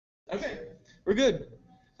Okay, we're good.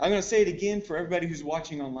 I'm going to say it again for everybody who's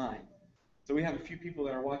watching online. So we have a few people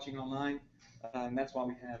that are watching online, and that's why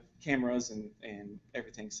we have cameras and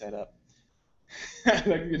everything set up. Like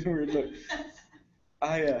a weird look.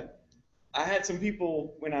 I had some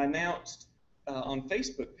people when I announced on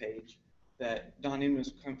Facebook page that Inman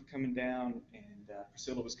was coming down and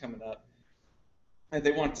Priscilla was coming up, and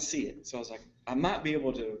they wanted to see it. So I was like, I might be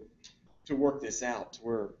able to work this out to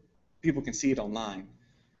where people can see it online.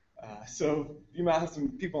 So you might have some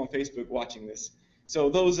people on Facebook watching this. So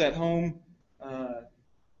those at home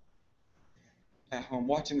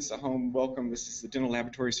watching this at home, welcome. This is the Dental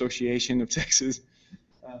Laboratory Association of Texas.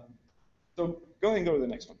 So go ahead and go to the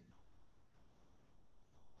next one.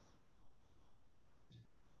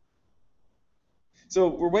 So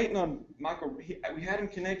we're waiting on Michael. We had him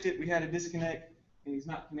connected. We had a disconnect, and he's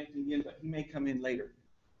not connecting again, but he may come in later.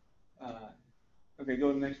 Okay,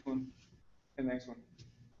 go to the next one, and the next one.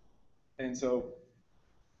 And so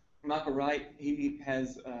Michael Wright, he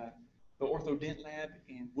has the Orthodent Lab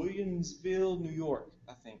in Williamsville, New York,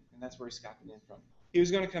 I think, and that's where he's Skyping in from. He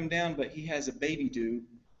was going to come down, but he has a baby due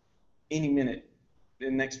any minute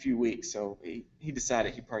in the next few weeks, so he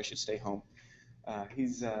decided he probably should stay home.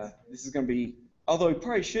 This is going to be, although he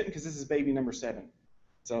probably shouldn't because this is baby number 7,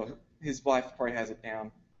 so his wife probably has it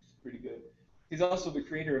down pretty good. He's also the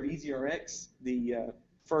creator of EasyRx, the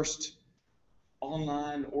first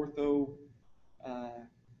online ortho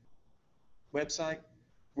website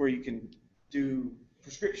where you can do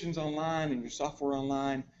prescriptions online and your software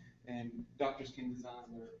online, and doctors can design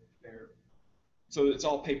their so it's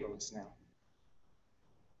all paperless now.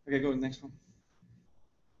 Okay, go to the next one.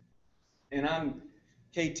 And I'm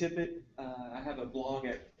Kay Tippett. I have a blog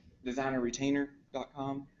at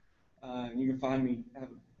designerretainer.com. You can find me.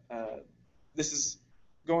 This is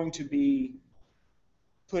going to be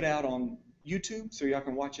put out on YouTube, so y'all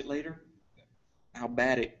can watch it later. How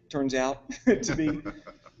bad it turns out to be.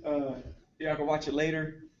 Y'all can watch it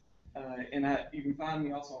later, and you can find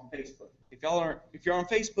me also on Facebook. If you're on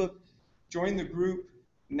Facebook, join the group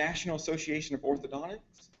National Association of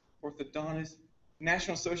Orthodontics,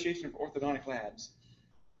 National Association of Orthodontic Labs,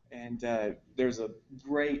 and there's a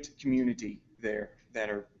great community there that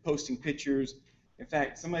are posting pictures. In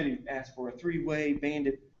fact, somebody asked for a 3-way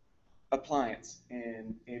banded appliance,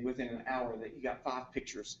 and within an hour that he got 5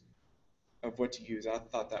 pictures of what to use. I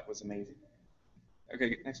thought that was amazing.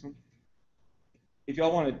 Okay, next one. If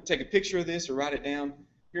y'all want to take a picture of this or write it down,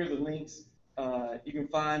 here are the links. You can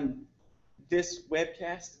find this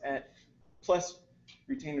webcast at Plus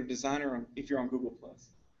Retainer Designer if you're on Google+.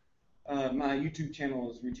 My YouTube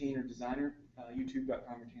channel is Retainer Designer,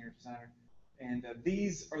 youtube.com Retainer Designer. And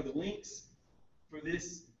these are the links for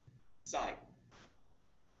this site.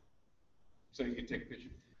 So you can take a picture.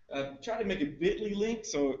 Try to make a bit.ly link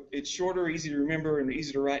so it's shorter, easy to remember, and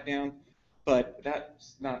easy to write down, but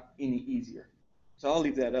that's not any easier. So I'll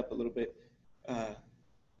leave that up a little bit.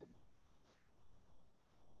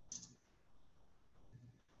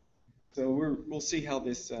 So we'll see how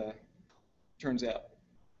this turns out.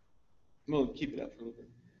 We'll keep it up for a little bit.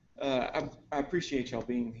 I appreciate y'all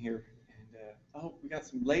being here, and I hope we got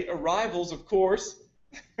some late arrivals, of course.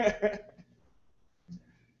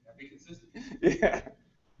 Be consistent. Yeah.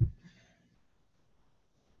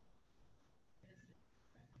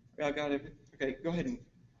 I got it. Okay, go ahead.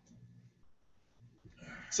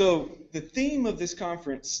 So the theme of this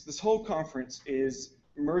conference, this whole conference, is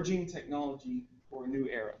emerging technology for a new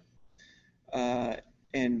era.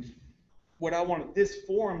 And what I wanted this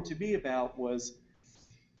forum to be about was,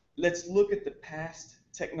 let's look at the past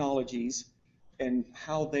technologies and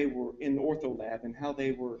how they were in the Ortho lab and how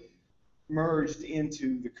they were merged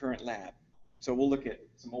into the current lab. So we'll look at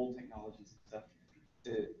some old technologies and stuff,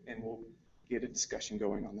 and we'll get a discussion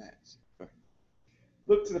going on that. So,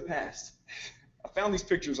 look to the past. I found these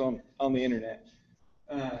pictures on the internet,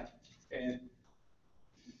 and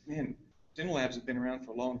man, dental labs have been around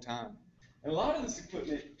for a long time. And a lot of this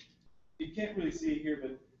equipment, you can't really see it here,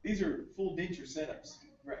 but these are full denture setups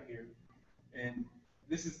right here. And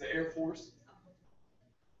this is the Air Force.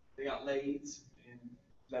 They got lathes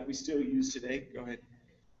that we still use today. Go ahead.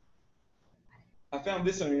 I found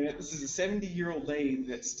this on the internet. This is a 70-year-old lathe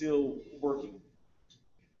that's still working.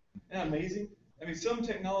 Isn't that amazing? I mean, some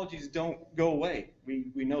technologies don't go away.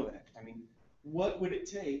 We know that. I mean, what would it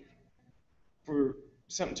take for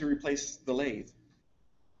something to replace the lathe?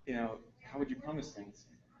 You know, how would you pumice things?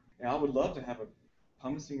 And I would love to have a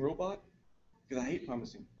pumicing robot, because I hate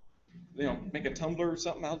pumicing. You know, make a tumbler or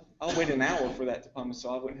something. I'll wait an hour for that to pumice, so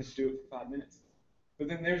I wouldn't have to do it for 5 minutes. But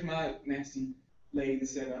then there's my nasty lathe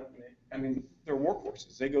set up. I mean, they're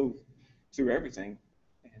workhorses. They go through everything.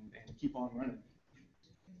 And and keep on running.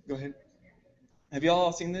 Go ahead. Have y'all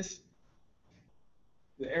all seen this?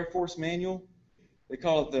 The Air Force manual. They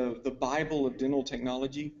call it the Bible of dental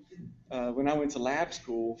technology. When I went to lab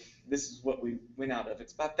school, this is what we went out of.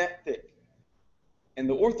 It's about that thick. And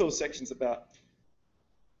the ortho section's about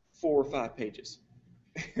 4 or 5 pages.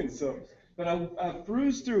 And so, but I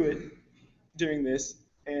perused through it during this,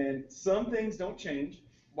 and some things don't change,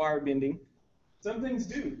 wire bending. Some things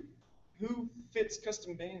do. Who fits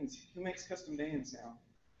custom bands? Who makes custom bands now?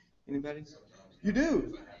 Anybody? You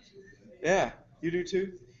do? Yeah, you do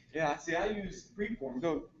too? Yeah, see, I use preform.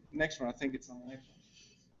 Go next one. I think it's on the next one.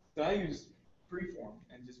 So I use preform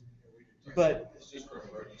and just, but it's just for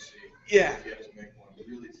emergency. Yeah. You have to make one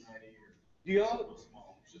really tiny or Do y'all?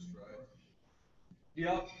 small, just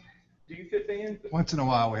right. Do you fit band? Once in a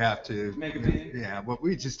while, we have to. Make a band? Yeah, but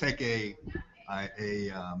we just take a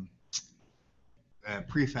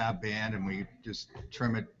prefab band and we just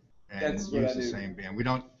trim it and That's what use I the do. same band. We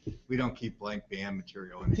don't keep blank band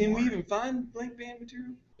material anymore. Can we even find blank band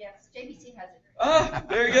material? Yes, JBC has it. Ah,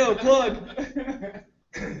 there you go, plug.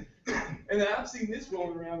 And then I've seen this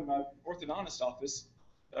rolling around in my orthodontist office,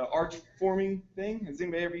 arch forming thing. Has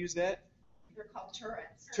anybody ever used that? They're called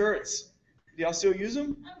turrets. Turrets. Do y'all still use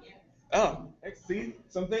them? Oh, yeah. Oh, see,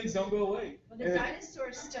 some things don't go away. Well, the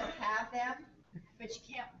dinosaurs still have them, but you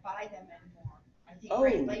can't buy them anymore. I think Oh.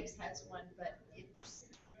 Great Lakes has one, but it's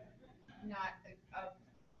not,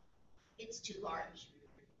 it's too large.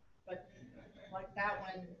 But like that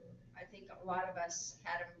one, I think a lot of us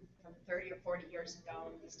had them from 30 or 40 years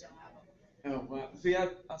ago, and we still have them. Oh, wow. See, I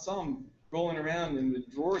saw them rolling around in the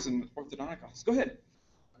drawers in the orthodontic office. Go ahead.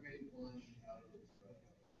 I made one out of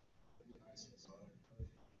nice inside.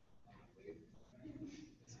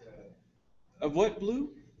 It's got Of what blue?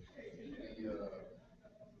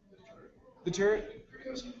 The turret?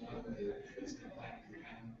 custom one that fits the back.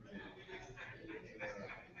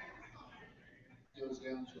 Goes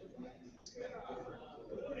down to a point. It's got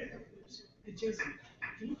different. Hey, Jason,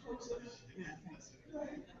 can you close this? Yeah, thanks.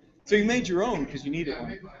 So you made your own because you needed Yeah, I one.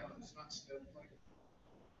 made my own. It's not stuffed like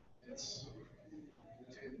it's.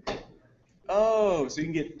 Oh, so you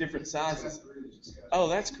can get different sizes. Oh,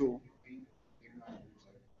 that's cool.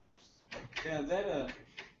 Yeah, that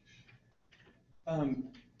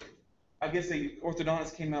I guess the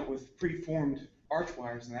orthodontists came out with preformed arch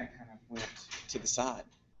wires, and that kind of went to the side.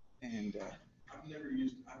 And I've never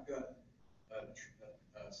used. I've got a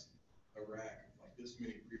rack of like this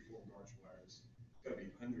many preformed arch wires. Got to be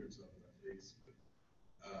hundreds of them at least. But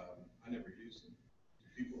I never use them.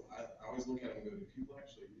 People, I always look at them and go, do people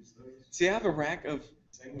actually use those? see, I have a rack of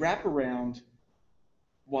wraparound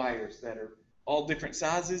wires that are all different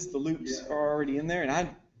sizes. The loops are already in there, and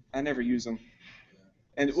I never use them.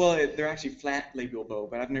 Yeah. And well, they're actually flat labial bow,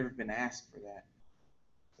 but I've never been asked for that.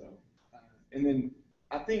 So, and then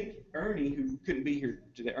I think Ernie, who couldn't be here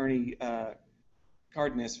today, Ernie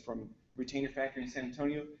Cardenas from Retainer Factory in San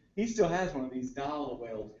Antonio, he still has one of these Donal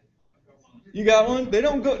weld. You got one? They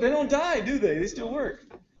don't die, do they? They still work.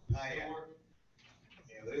 Yeah,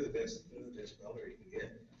 they're the best welder you can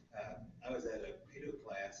get. I was at a pedo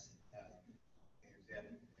class in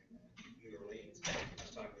New Orleans. I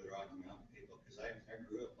was talking to the Rocky Mountain people because I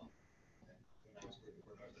grew up when I was working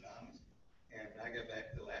for an orthodontist. And I got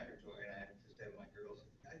back to the laboratory and I just had my girls.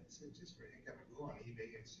 I said, just for heck, I would go on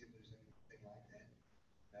eBay and see if there's anything like that.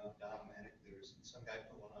 Now, Dominic, there's some guy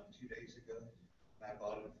put one on 2 days ago, and I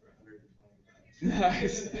bought it for $120.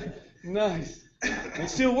 Nice, nice. They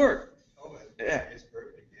still work. Oh, Yeah. it's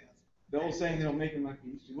perfect, yeah. The old saying, they don't make them like they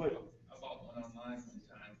used to. What? I bought one online one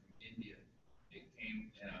time from India. It came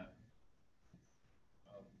in a,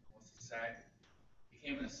 what's the sack? It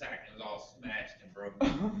came in a sack and it was all smashed and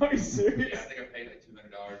broken. Are you serious? Yeah, I think I paid like $200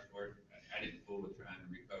 for it. I didn't fool with trying to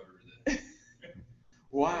recover the.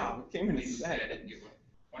 Wow, it came in a He said I sack. didn't get one.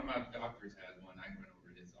 One of my doctors had one. I went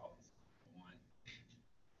over to his office for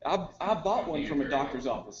one. I bought one from a doctor's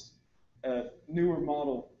office, a newer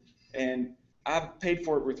model, and I paid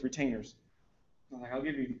for it with retainers. I'm like, I'll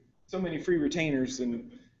give you so many free retainers,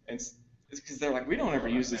 and it's because they're like, we don't ever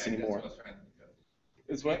use this anymore. That's what I was trying to recover.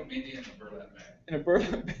 It's what? From India in a burlap bag. In a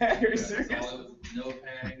burlap bag? Are you That's serious? all it was, no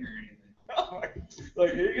padding or anything. Oh my,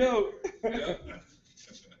 like, here you go.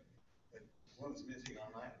 One that's missing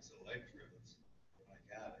on mine is the electrodes. When I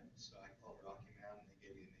got it, so I called Rocky Mountain. They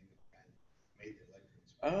gave me a name of the guy that made the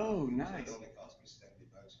electrodes. Oh, So nice. it only cost me $70.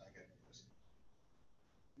 And I got this.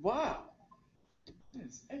 Wow.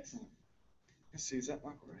 That's excellent. Let's see, is that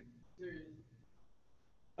Michael right?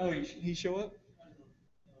 Oh, he show up?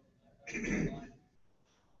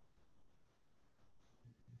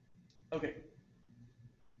 Okay.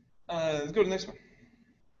 Let's go to the next one.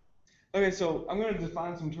 Okay, so I'm going to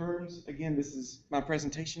define some terms. Again, this is my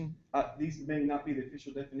presentation. These may not be the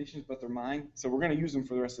official definitions, but they're mine. So we're going to use them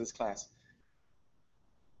for the rest of this class.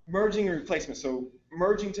 Merging and replacement. So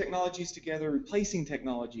merging technologies together, replacing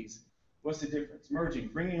technologies. What's the difference? Merging,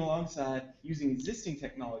 bringing alongside, using existing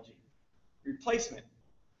technology. Replacement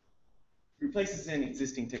replaces an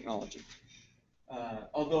existing technology.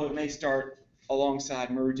 Although it may start alongside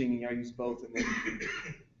merging, and you use both, and then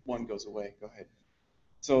one goes away. Go ahead.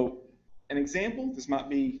 So an example, this might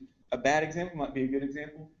be a bad example, might be a good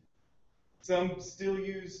example. Some still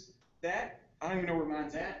use that. I don't even know where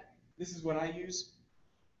mine's at. This is what I use.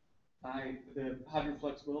 The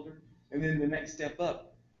HydroFlex welder. And then the next step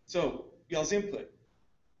up. So y'all's input.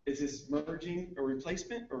 Is this merging or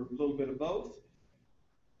replacement or a little bit of both?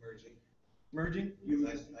 Merging. Merging? I got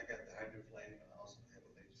the hydroflame and I also have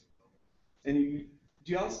a laser. And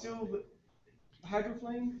do y'all still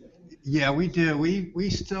hydroflame? Yeah, we do. We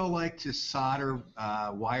still like to solder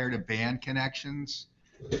wire-to-band connections,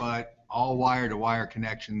 but all wire-to-wire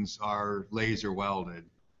connections are laser welded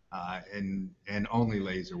and only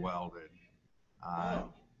laser welded.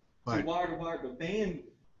 So But wire to wire, but band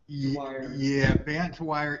to wire. yeah, band to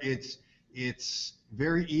wire. It's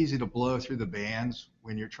very easy to blow through the bands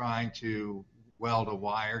when you're trying to weld a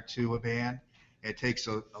wire to a band. It takes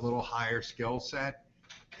a little higher skill set,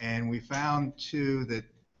 and we found too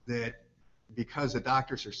that because the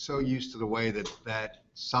doctors are so used to the way that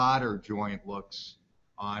solder joint looks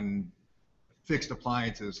on fixed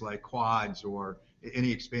appliances like quads or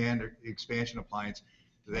any expansion appliance,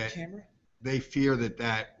 that they fear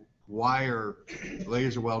that wire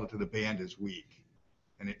laser welded to the band is weak.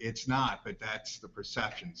 And it's not, but that's the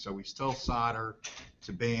perception. So we still solder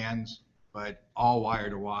to bands, but all wire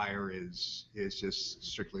to wire is just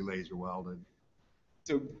strictly laser welded.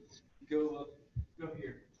 So go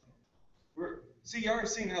here. See, you already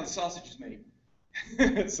seen how the sausage is made.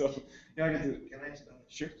 So y'all can do it. Can I stop?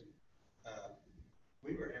 Sure.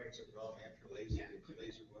 We were having some problem after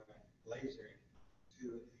lasering to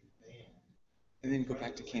a band. And then go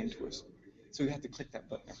back to cam tours. So you have to click that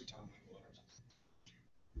button every time.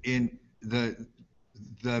 In the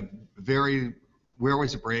very, where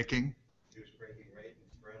was it breaking? It was breaking right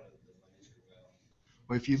in front of the laser well.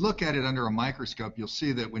 Well, if you look at it under a microscope, you'll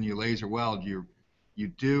see that when you laser weld, you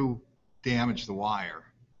do damage the wire.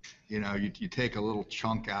 You know, you take a little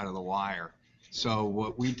chunk out of the wire. So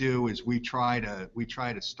what we do is we try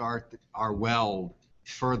to start our weld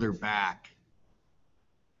further back.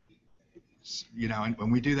 You know, and when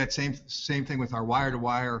we do that same thing with our wire to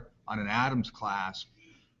wire on an Adams clasp,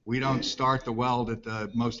 we don't start the weld at the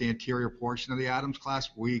most anterior portion of the Adams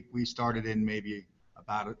clasp. We start it in maybe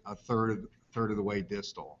about a third of the way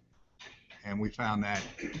distal, and we found that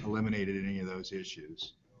eliminated any of those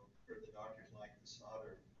issues. For the doctors like the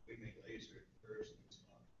solder, we make laser first and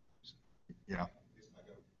solder. Yeah. It's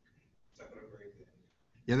not gonna break that.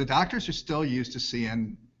 Yeah, the doctors are still used to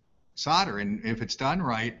seeing solder, and if it's done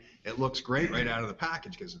right, it looks great right out of the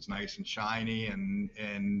package because it's nice and shiny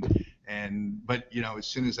but you know, as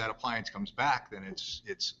soon as that appliance comes back, then it's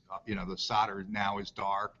you know, the solder now is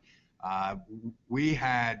dark. We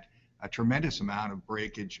had a tremendous amount of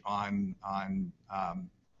breakage on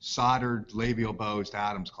soldered labial bows to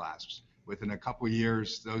Adams clasps. Within a couple of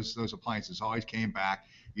years, those appliances always came back.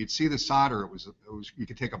 You'd see the solder. It was you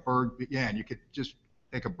could take a bird, yeah, and you could just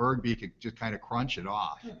take a bird beak and just kind of crunch it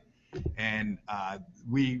off. And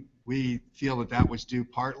we feel that was due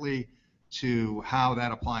partly to how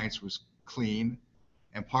that appliance was clean,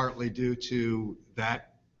 and partly due to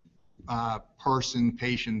that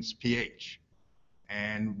patient's pH.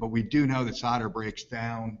 But we do know that solder breaks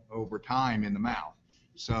down over time in the mouth.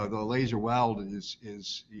 So the laser weld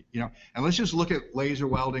is you know, and let's just look at laser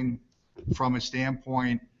welding from a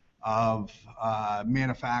standpoint of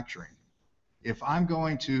manufacturing. If I'm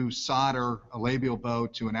going to solder a labial bow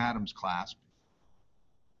to an Adams clasp,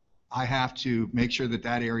 I have to make sure that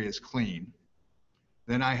area is clean.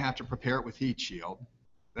 Then I have to prepare it with heat shield.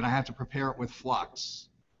 Then I have to prepare it with flux.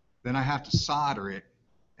 Then I have to solder it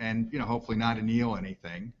and, you know, hopefully not anneal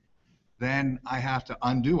anything. Then I have to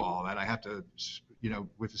undo all that. I have to, you know,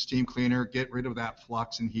 with a steam cleaner, get rid of that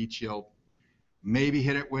flux and heat shield, maybe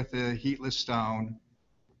hit it with a heatless stone,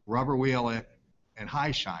 rubber wheel it, and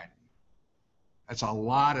high shine. That's a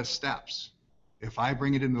lot of steps. If I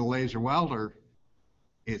bring it into the laser welder,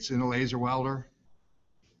 it's in a laser welder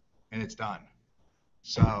and it's done.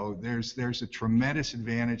 So there's a tremendous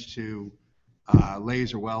advantage to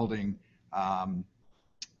laser welding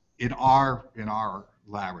in our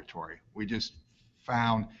laboratory. We just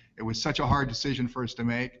found it was such a hard decision for us to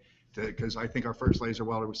make because I think our first laser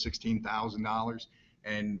welder was $16,000,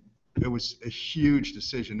 and it was a huge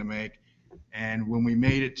decision to make. And when we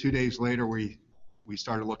made it 2 days later, we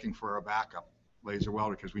started looking for a backup laser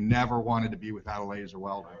welder because we never wanted to be without a laser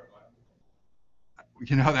welder.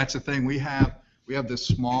 You know, that's the thing. We have this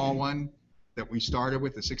small one that we started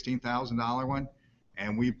with, the $16,000 one,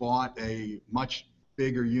 and we bought a much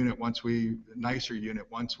bigger unit nicer unit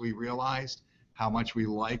once we realized how much we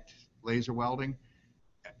liked laser welding,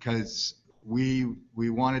 because we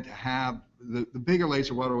wanted to have the bigger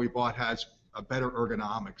laser welder we bought has a better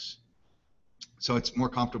ergonomics, so it's more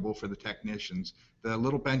comfortable for the technicians. The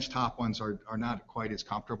little benchtop ones are not quite as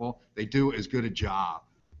comfortable. They do as good a job,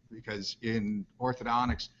 because in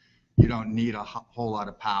orthodontics you don't need a whole lot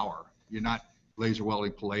of power. You're not laser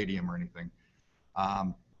welding palladium or anything.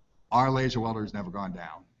 Our laser welder has never gone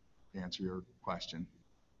down, to answer your question.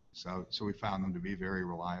 So we found them to be very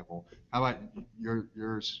reliable. How about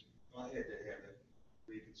yours? Well, I had to have it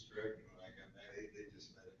reconstructed when I got that. They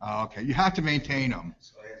just let it. Oh, okay. You have to maintain them.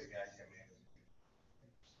 So I had the guy come in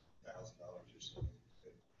and $1,000 or so.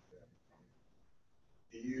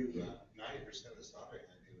 Do you, 90% of the soldering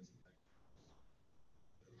I do is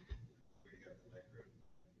where you got the micro.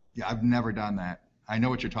 Yeah, I've never done that. I know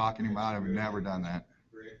what you're talking about. I've never done that.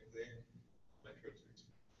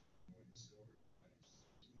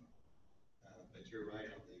 But you're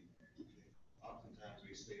right on oftentimes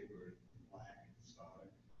we say we're black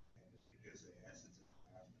solder, and it's because the acids in the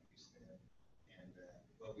mouth, like you said. And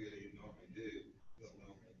what we normally do, we'll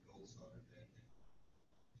normally gold solder that.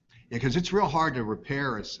 Yeah, because it's real hard to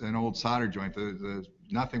repair an old solder joint.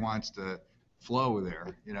 Nothing wants to flow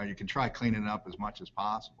there. You know, you can try cleaning it up as much as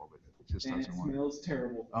possible, but it just And it doesn't work. smells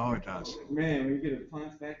terrible. Oh, it does. Man, when you get a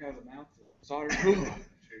plunge back out of the mouth, solder,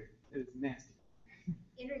 it's nasty.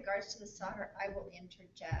 In regards to the solder, I will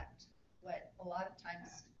interject what a lot of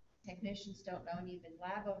times technicians don't know, and even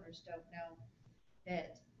lab owners don't know,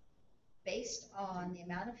 that based on the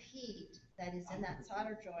amount of heat that is in that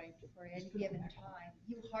solder joint for any given time,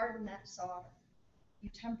 you harden that solder, you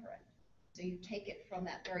temper it. So you take it from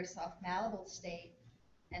that very soft malleable state,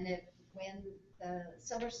 and when the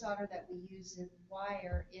silver solder that we use in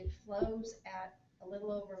wire, it flows at a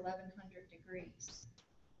little over 1100 degrees.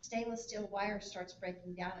 Stainless steel wire starts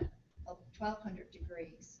breaking down at 1200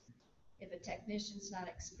 degrees. If a technician's not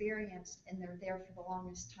experienced and they're there for the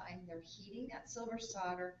longest time, they're heating that silver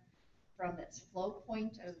solder from its flow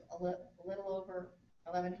point of a little over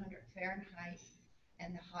 1100 Fahrenheit,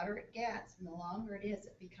 and the hotter it gets and the longer it is,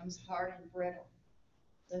 it becomes hard and brittle.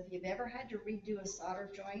 So if you've ever had to redo a solder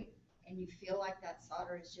joint and you feel like that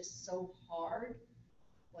solder is just so hard,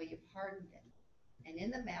 well, you've hardened it. And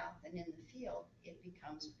in the mouth and in the field, it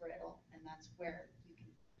becomes brittle, and that's where you can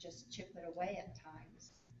just chip it away at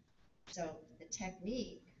times. So the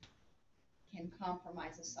technique can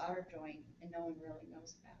compromise a solder joint, and no one really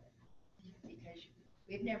knows about it, because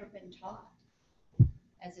we've never been taught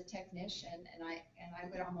as a technician, and I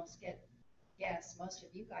would almost guess most of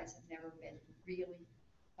you guys have never been really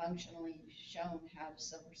functionally shown how to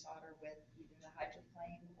silver solder with either the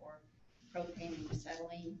hydroflame or propane and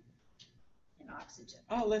acetylene and oxygen.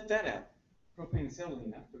 I'll let that out. Propane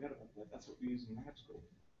acetylene, I forgot about that. That's what we use in lab school.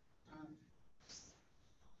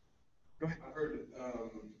 Go ahead. I've heard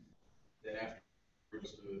that after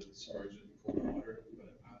to submerge it in cold water, but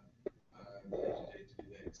I hesitate to do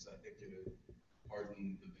that because I think it would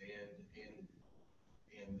harden the band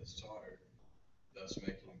and the solder, thus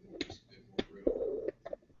making it a bit more brittle.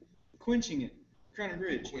 Quenching it, trying to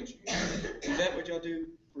bridge. Quenching. Is that what y'all do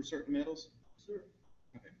for certain metals? Sure.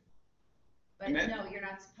 Okay. But no, you're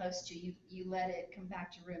not supposed to. You let it come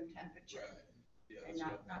back to room temperature, Right. Yeah,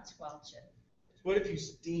 and not squelch it. What if you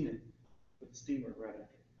steam it with the steamer right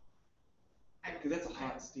after? Because that's a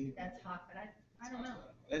hot steam. That's hot, but I don't know.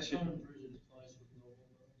 That should.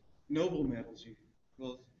 Noble metals,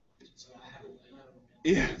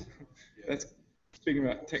 yeah. That's speaking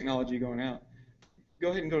about technology going out. Go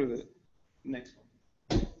ahead and go to the next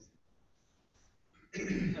one. How do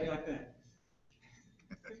you like that?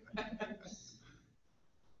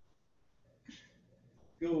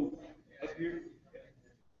 Go up here.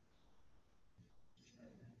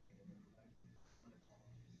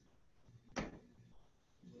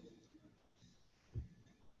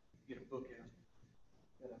 Get a book out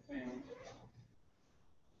that I found.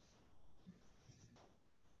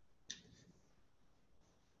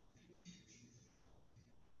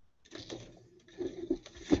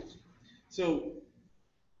 So,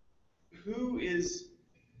 who is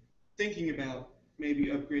thinking about maybe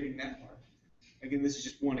upgrading that part? Again, this is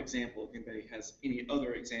just one example. If anybody has any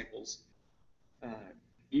other examples,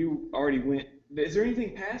 you already went. Is there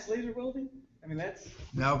anything past laser welding? I mean, that's,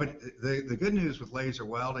 No, but the good news with laser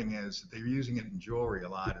welding is that they're using it in jewelry a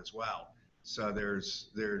lot as well. So there's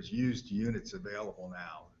used units available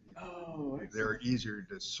now. oh, They're easier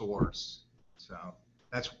to source. So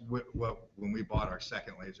that's what when we bought our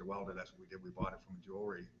second laser welder, that's what we did. We bought it from a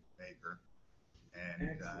jewelry maker.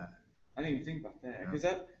 And excellent. I didn't even think about that, Yeah. because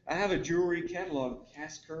I have a jewelry catalog,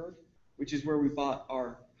 Cast Curve, which is where we bought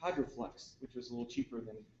our Hydroflex, which was a little cheaper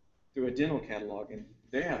than through a dental catalog, and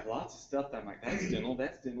they have lots of stuff that I'm like, that's dental,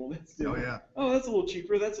 that's dental, that's dental. Oh, yeah. Oh, that's a little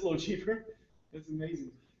cheaper, that's a little cheaper. That's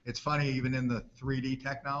amazing. it's funny, even in the 3D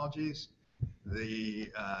technologies, the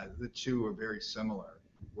two are very similar,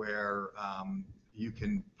 where you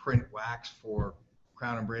can print wax for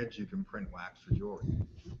crown and bridge, you can print wax for jewelry.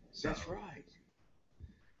 So, That's right.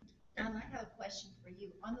 I have a question for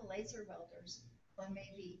you. On the laser welders, or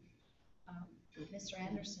maybe Mr.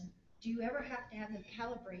 Anderson, do you ever have to have them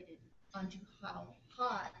calibrated onto how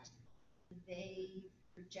hot they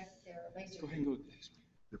project their laser? Go ahead and go to the next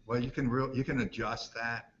one. well, you can adjust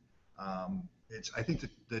that. I think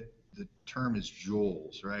that the term is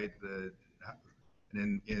joules, right?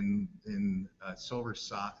 In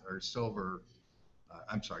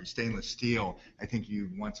stainless steel, I think you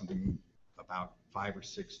want something about 5 or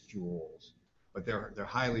 6 joules, but they're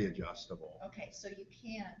highly adjustable. Okay, so you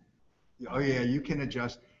can. Oh yeah, you can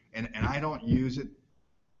adjust, and I don't use it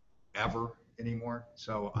ever anymore.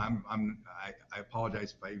 So I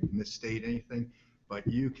apologize if I misstate anything, but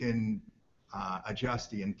you can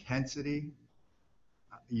adjust the intensity.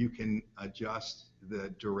 You can adjust the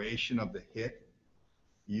duration of the hit.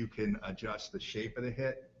 You can adjust the shape of the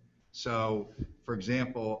hit. So, for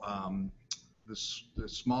example, the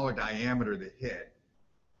smaller diameter the hit,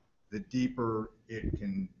 the deeper it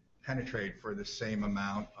can penetrate for the same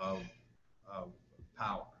amount of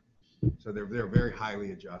power. So they're very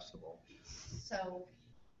highly adjustable. So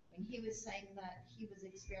when he was saying that he was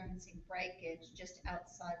experiencing breakage just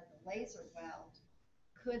outside of the laser weld,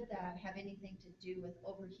 could that have anything to do with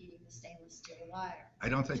overheating the stainless steel wire? I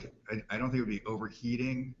don't think it would be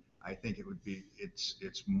overheating. I think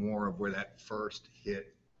it's more of where that first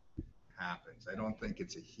hit happens. I don't think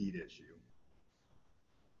it's a heat issue.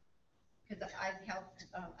 Because I've helped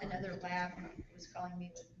another lab who was calling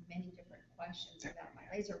me with many different questions about my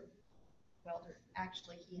laser welder.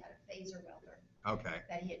 Actually, he had a phaser welder. Okay.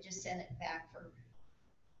 That he had just sent it back for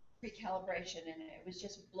recalibration, and it was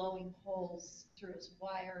just blowing holes through his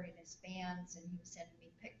wire and his bands, and he was sending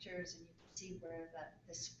me pictures, and you could see where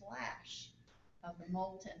the splash of the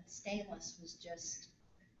molten stainless was just,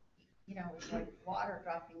 it was like water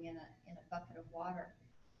dropping in a bucket of water.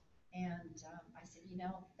 And I said,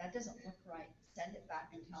 that doesn't look right. Send it back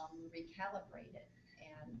and tell him to recalibrate it.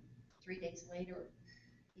 And 3 days later,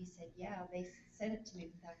 he said, yeah, they sent it to me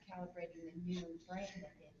without calibrating the new frame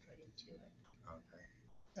that they had put into it. Okay.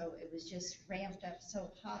 So it was just ramped up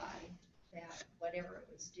so high that whatever it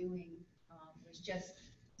was doing was just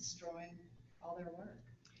destroying all their work.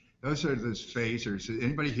 Those are those phasers.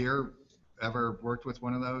 Anybody here ever worked with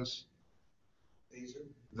one of those? Laser?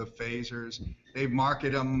 The phasers. They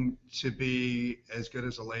market them to be as good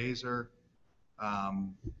as a laser,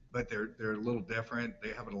 but they're a little different.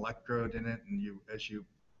 They have an electrode in it, and as you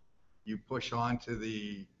push onto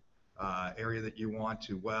the area that you want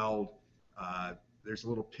to weld, there's a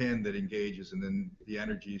little pin that engages, and then the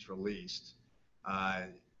energy is released.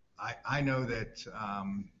 I know that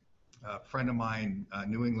a friend of mine,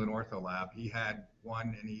 New England Ortho Lab, he had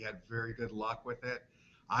one, and he had very good luck with it.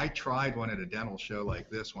 I tried one at a dental show like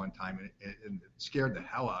this one time, and it scared the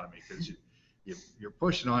hell out of me, because you're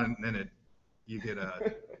pushing on it, and then you get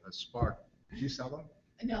a spark. Did you sell them?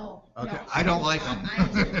 No. Okay, no. I don't like them.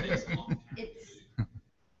 It's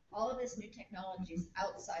all of this new technology is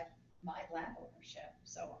outside my lab ownership,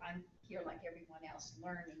 so I'm here like everyone else,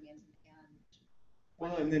 learning and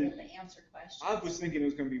Well, wanting and to be then able to answer questions. I was thinking it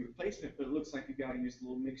was going to be replacement, but it looks like you got to use a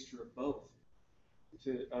little mixture of both,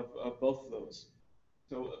 of both of those.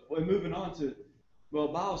 So, moving on to,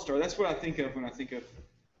 BioStar, that's what I think of when I think of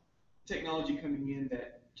technology coming in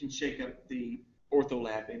that can shake up the ortho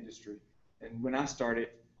lab industry. And when I started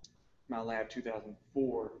my lab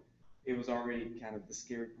 2004, it was already kind of, the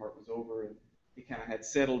scary part was over, and it kind of had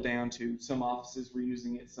settled down to some offices were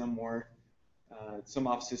using it, some weren't. Some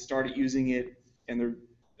offices started using it, and their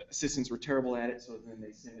assistants were terrible at it, so then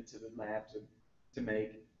they sent it to the lab to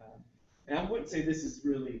make. And I wouldn't say this is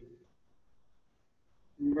really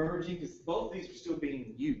merging, because both these are still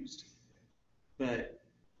being used. But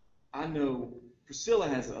I know Priscilla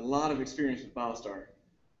has a lot of experience with BioStar,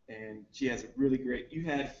 and she has a really great, you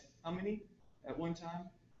had how many at one time?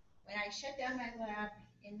 When I shut down my lab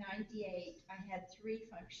in 98, I had 3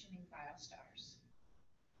 functioning BioStars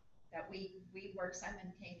that we worked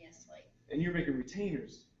simultaneously. And you're making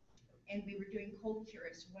retainers. And we were doing cold cure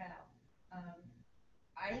as well.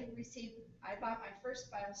 I bought my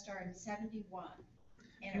first BioStar in 71,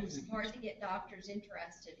 and it was hard to get doctors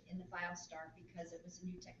interested in the BioStar because it was a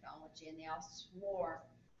new technology, and they all swore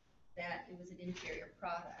that it was an inferior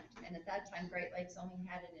product. And at that time, Great Lakes only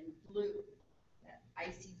had it in blue, that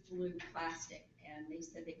icy blue plastic, and they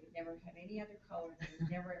said they would never have any other color, there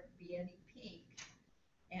would never be any pink.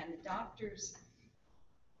 And the doctors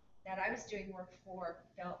that I was doing work for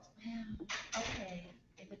felt, well, okay,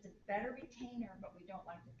 if it's a better retainer, but we don't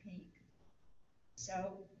like the pink.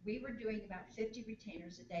 So we were doing about 50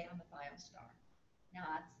 retainers a day on the BioStar. Now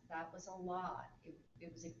that was a lot.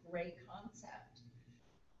 It was a great concept.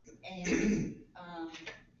 And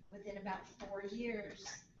within about 4 years,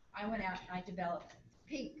 I went out and I developed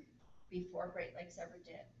pink before Great Lakes ever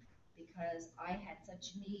did, because I had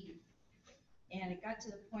such need. And it got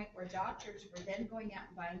to the point where doctors were then going out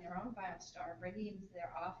and buying their own BioStar, bringing it into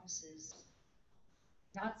their offices,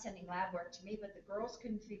 not sending lab work to me, but the girls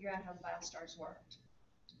couldn't figure out how the BioStars worked.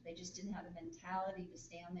 They just didn't have the mentality to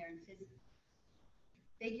stand there and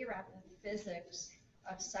figure out the physics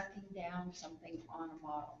of sucking down something on a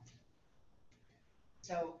model.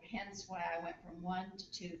 So hence why I went from 1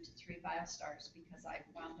 to 2 to 3 BioStars, because I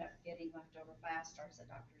wound up getting leftover BioStars that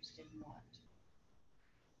doctors didn't want.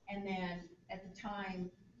 And then at the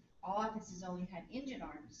time, all offices only had engine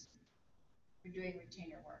arms for doing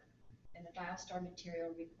retainer work. And the BioStar material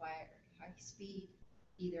required high speed,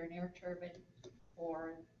 either an air turbine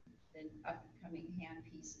or the up and coming hand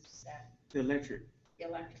pieces that The electric. the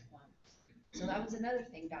electric ones. So that was another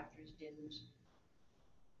thing doctors didn't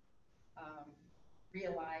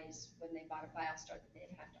realize when they bought a BioStar, that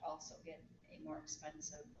they'd have to also get a more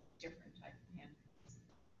expensive, different type of hand.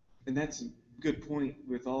 And that's a good point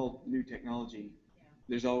with all new technology. Yeah.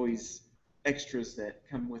 There's always extras that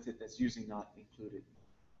come with it that's usually not included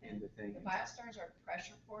in the thing. The BioStars are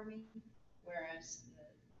pressure forming, whereas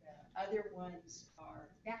the other ones are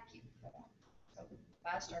vacuum form. So the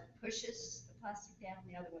BioStar pushes the plastic down,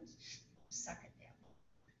 the other ones suck it down.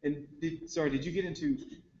 And did you get into,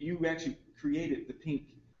 you actually created the pink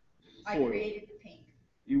I foil. created the pink.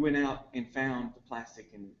 You went out and found the plastic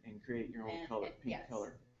and create your own And color, pink yes,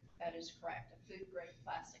 color. that is correct. A food grade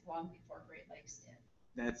plastic long before Great Lakes did.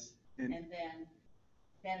 And And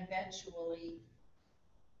then eventually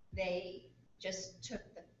they just took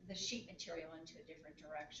the sheet material into a different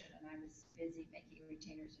direction, and I was busy making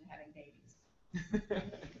retainers and having babies.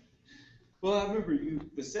 well, I remember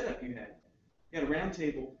the setup you had. You had a round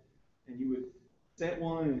table, and you would set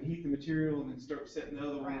one and heat the material, and then start setting the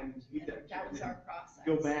other one, and heat And that was and our then process.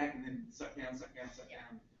 go back, and then suck down, suck down, suck Yeah.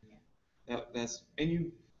 down. Yeah. That's and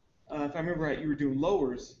you, if I remember right, you were doing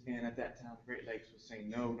lowers, and at that time, Great Lakes was saying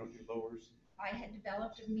no, don't do lowers. I had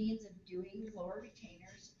developed a means of doing lower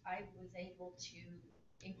retainers. I was able to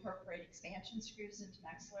incorporate expansion screws into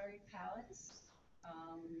maxillary pallets,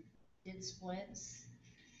 did splits.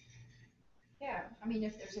 Yeah, I mean,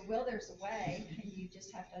 if there's a will, there's a way, and you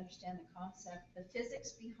just have to understand the concept. The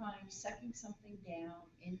physics behind sucking something down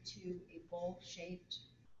into a bowl-shaped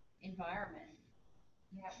environment.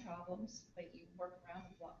 You have problems, but you work around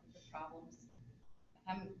the problems.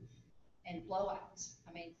 And blowouts.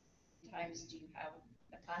 How many times do you have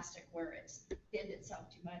a plastic where it's thinned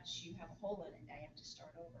itself too much, you have a hole in it, now you have to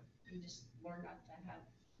start over. You just learn not to have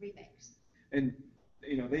remakes. And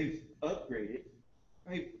they've upgraded.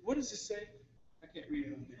 Hey, what does this say? I can't read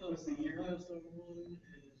it. What's the year? Milestone 1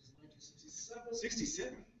 is 1967.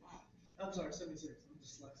 67. Wow. I'm sorry, 76. I'm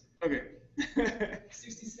dyslexic. Okay.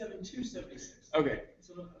 67 to 76. Okay.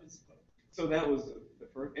 So that was the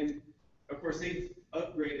first, and of course they've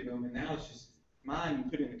upgraded them, and now it's just mine. You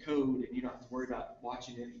put in the code, and you don't have to worry about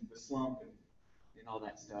watching it, the slump, and all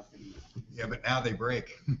that stuff. And, Yeah, but now they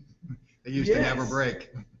break. They used to never Yes. break.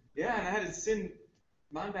 yeah, and I had to send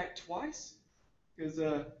mine back twice because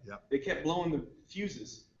Yep. they kept blowing the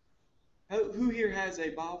fuses. Who here has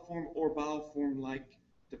a bioform or bioform-like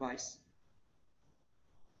device?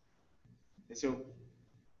 And so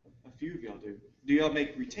a few of y'all do. Do y'all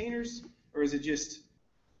make retainers, or is it just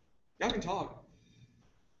y'all can talk?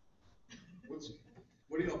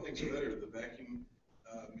 What do y'all think's better, the vacuum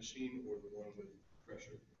machine or the one with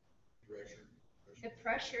pressure? The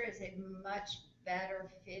pressure is a much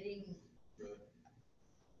better fitting Really?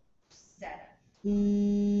 setup.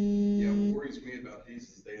 Yeah, what worries me about these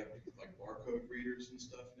is they have like barcode readers and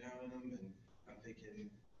stuff now in them, and I'm thinking,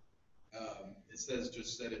 it says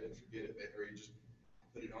just set it and forget it, or you just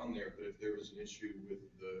put it on there, but if there was an issue with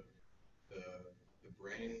the the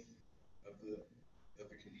brain of the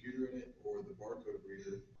computer in it or the barcode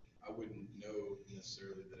reader, I wouldn't know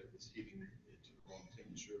necessarily that it was heating it to the wrong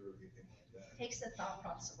temperature or anything like that. Takes the thought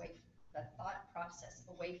process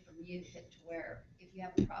away from you to where if you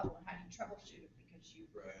have a problem, how do you troubleshoot it because you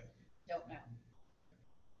Right. don't know.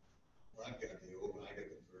 Well, I've got the old one, I got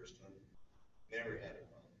the first one, never had a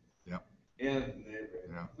problem. And Never had.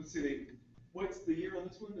 Yeah. let's see, what's the year on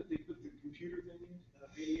this one that they put the computer thing in?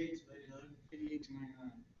 88 to 99. 88 to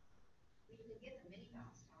 99. We can get the mini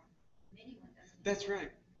mouse on. Mini one doesn't. That's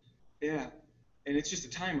right. Yeah, and it's just a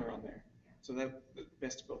timer on there, so that the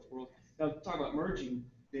best of both worlds. Now, talk about merging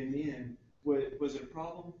them in. Was it a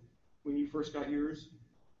problem when you first got yours?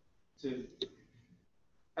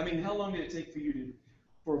 I mean, how long did it take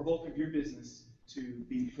for a bulk of your business to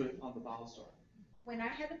be put on the BioStar? When I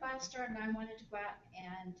had the BioStar and I wanted to go out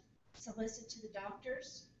and solicit to the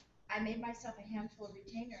doctors, I made myself a handful of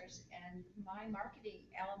retainers, and my marketing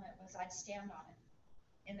element was I'd stand on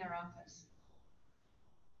it in their office.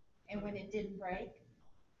 And when it didn't break,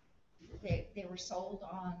 they were sold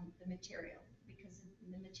on the material, because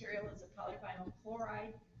the material is a polyvinyl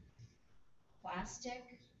chloride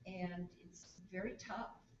plastic, and it's very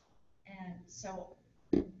tough. And so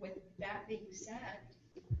with that being said,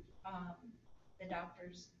 the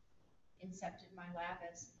doctors incepted my lab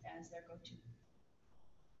as their go-to.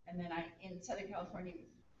 And then in Southern California,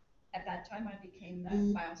 at that time, I became the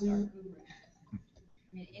BioStar guru. I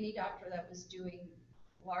mean, any doctor that was doing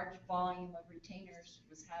large volume of retainers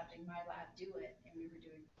was having my lab do it, and we were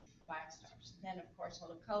doing BioStars. Then, of course, all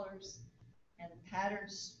the colors and the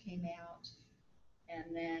patterns came out,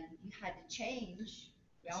 and then you had to change.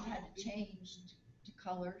 We all had to change to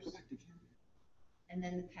colors. And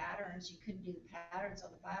then the patterns, you couldn't do the patterns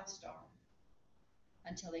on the BioStar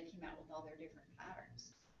until they came out with all their different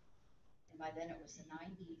patterns. And by then it was the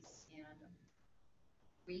 90s, and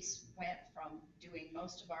we went from doing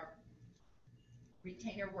most of our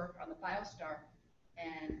retainer work on the BioStar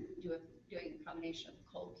and doing a combination of the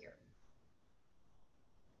cold cure.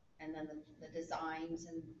 And then the designs,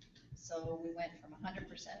 and so we went from 100%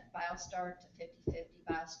 BioStar to 50-50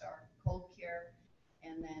 BioStar cold cure,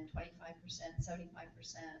 and then 25%, 75%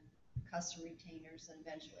 custom retainers, and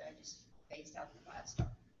eventually I just phased out the BioStar.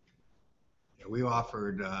 Yeah, we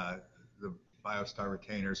offered the BioStar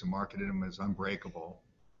retainers and marketed them as unbreakable,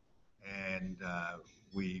 and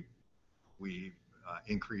we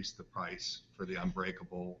increased the price for the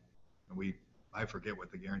unbreakable, and I forget what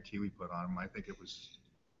the guarantee we put on them. I think it was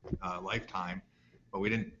lifetime, but we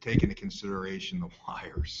didn't take into consideration the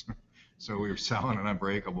wires. So we were selling an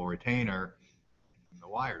unbreakable retainer, and the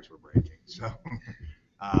wires were breaking. So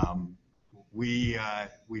we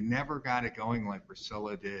never got it going like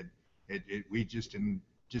Priscilla did. We just didn't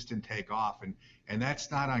take off, and that's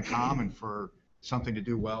not uncommon for something to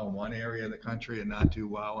do well in one area of the country and not do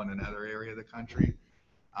well in another area of the country.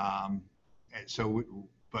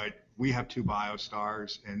 But we have 2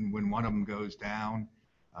 BioStars, and when one of them goes down,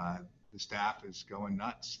 the staff is going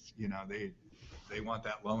nuts. You know, they want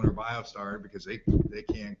that loaner BioStar because they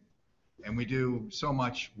can't. And we do so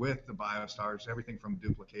much with the BioStars, everything from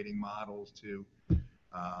duplicating models to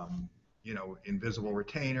invisible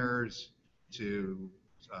retainers to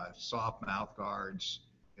soft mouth guards.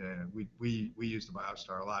 We use the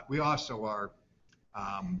BioStar a lot. We also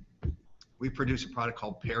we produce a product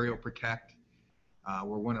called Perio Protect.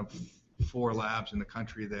 We're one of 4 labs in the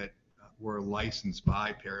country that were licensed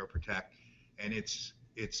by Perio Protect, and it's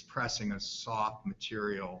pressing a soft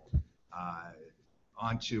material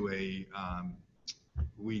onto a.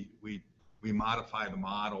 We modify the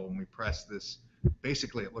model and we press this.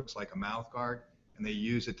 Basically, it looks like a mouth guard, and they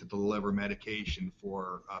use it to deliver medication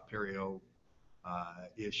for perio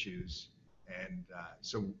issues, and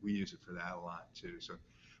so we use it for that a lot too. So,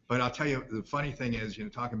 but I'll tell you, the funny thing is,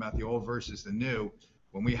 talking about the old versus the new,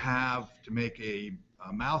 when we have to make a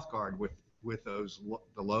mouth guard with the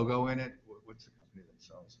logo in it, what's the company that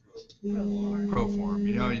sells it? Proform.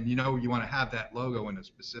 You want to have that logo in a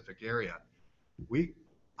specific area.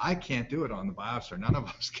 I can't do it on the BioStar. None of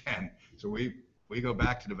us can. So we go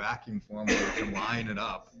back to the vacuum form where we can line it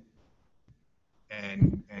up.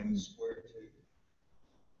 And Square too.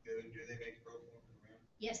 Do they make Proform around?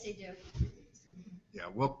 Yes, they do. yeah,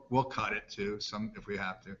 we'll cut it too, if we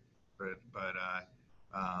have to. But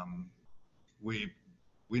we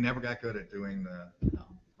never got good at doing the.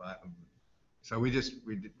 So we do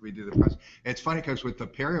the press. It's funny because with the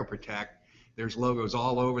Perio Protect, there's logos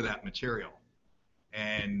all over that material,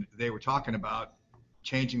 and they were talking about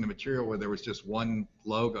changing the material where there was just one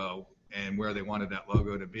logo and where they wanted that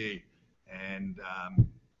logo to be. And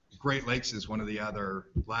Great Lakes is one of the other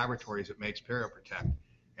laboratories that makes PeriProtect,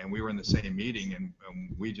 and we were in the same meeting, and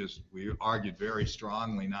we argued very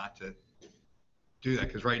strongly not to do that,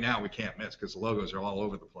 because right now we can't miss, because the logos are all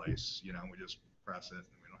over the place. You know, we just press it and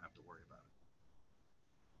we don't have to worry about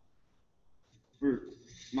it.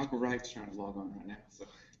 Michael Wright's trying to log on right now. So,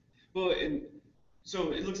 well, and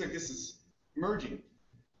so it looks like this is merging.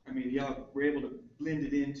 I mean, y'all were able to blend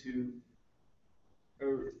it into,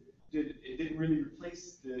 or it didn't really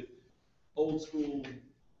replace the old school.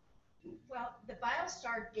 Well, the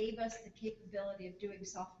BioStar gave us the capability of doing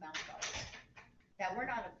soft mount guards that were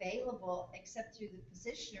not available except through the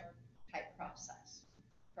positioner type process,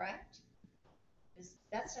 correct?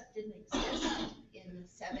 That stuff didn't exist in the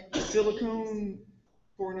 70s. Silicone,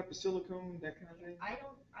 pouring up a silicone, that kind of thing. I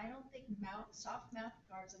don't think soft mount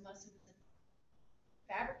guards, unless it was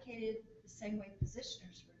fabricated the same way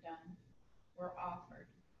positioners were done, were offered.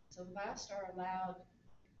 So the BioStar allowed,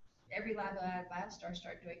 every lab that had BioStar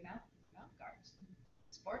started doing mount guards,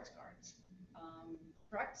 sports guards.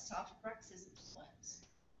 Soft Brux isn't splints.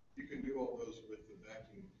 You can do all those with the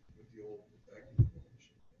vacuum, with the old vacuum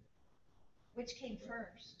machine. Which came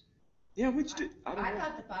first? Yeah, which did, I don't I know.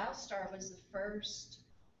 thought the BioStar was the first.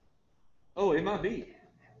 Oh, it might be. It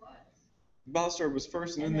was. BioStar was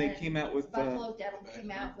first, and then they came out with, Buffalo Dental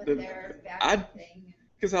came out with the- their I- vacuum thing.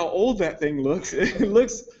 because how old that thing looks. It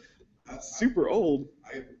looks super old.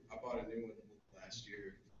 I bought a new one last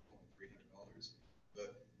year, $300,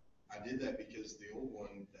 but I did that because the old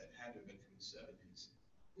one that had to have been from the 70s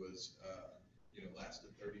was, lasted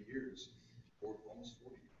 30 years, or almost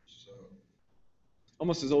 40 years. So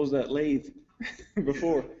Almost as old as that lathe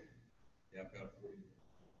before. yeah, I've got a 40.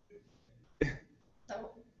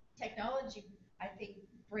 So technology, I think,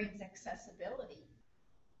 brings accessibility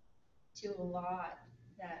to a lot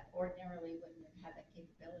that ordinarily wouldn't have had that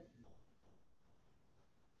capability.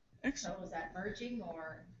 Excellent. So is that merging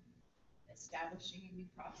or establishing a new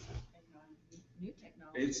process and new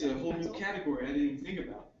technology? It's a whole new category I didn't even think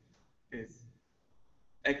about. It's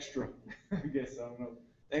extra, I guess, I don't know.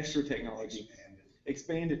 Extra technology.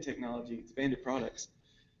 Expanded technology, expanded products.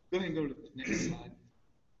 Go ahead and go to the next slide.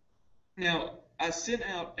 Now, I sent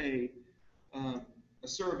out a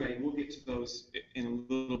survey, and we'll get to those in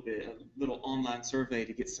a little bit, a little online survey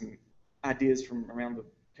to get some ideas from around the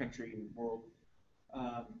country and world.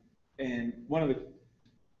 And one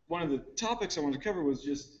of the topics I wanted to cover was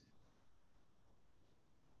just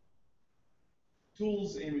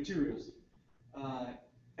tools and materials.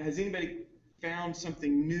 Has anybody found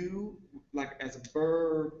something new, like as a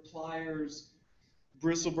burr, pliers,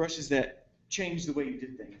 bristle brushes that changed the way you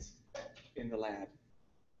did things in the lab?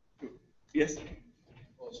 Yes?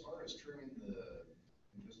 Well, as far as trimming the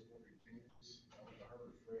invisible retainers, I went to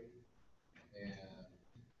Harbor Freight and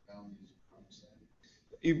found these drum sanders.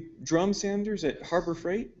 You drum sanders at Harbor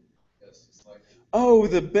Freight? Yes, it's like. Oh,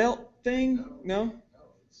 the belt thing? No? No,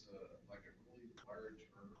 it's like a really large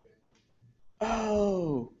rubber band.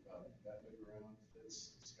 Oh. That big around.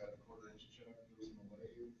 It's got a 1/4-inch chuck, goes in the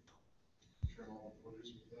lathe. Trim all the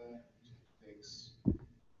footers with that. Takes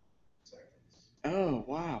seconds. Oh,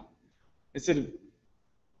 wow. Instead of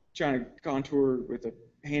trying to contour with a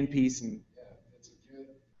handpiece and. Yeah, it's a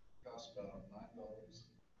kit. Costs about $9.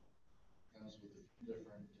 Comes with a few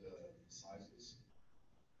different sizes.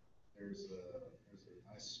 There's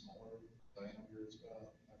a nice smaller diameter. It's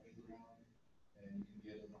about that big around, and you can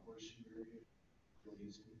get in the horseshoe area real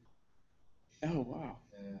easily. Oh, wow.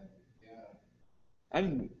 And yeah, I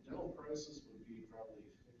didn't. dental prices would be probably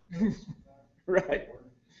 $50 for that. Right. Or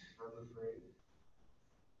Harbor Freight.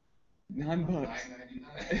 $9.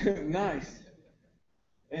 $9.99. Nice.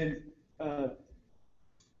 And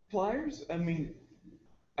pliers? I mean,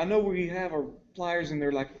 I know we have our pliers and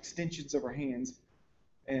they're like extensions of our hands.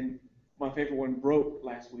 And my favorite one broke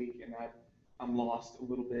last week, and I'm lost a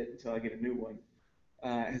little bit until I get a new one.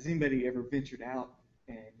 Has anybody ever ventured out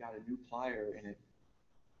and got a new plier and it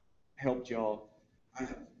helped y'all? I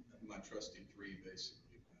have my trusty 3,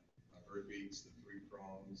 basically. My bird beaks, the 3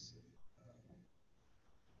 prongs,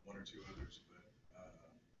 one or two others, but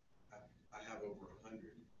I have over 100.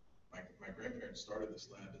 My grandparents started this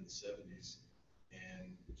lab in the 70s,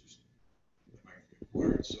 and just I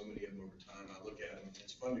acquired so many of them over time. I look at them,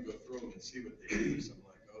 it's fun to go through them and see what they do. So I'm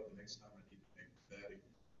like, oh, the next time I need to make that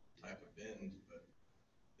type of bend, but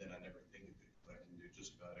then I never think of it. I can do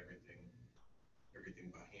just about everything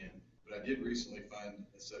by hand. But I did recently find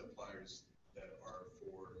a set of pliers that are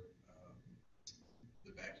for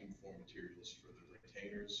the vacuum form materials for the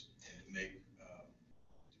retainers and to make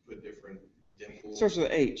to put different dimples. Starts with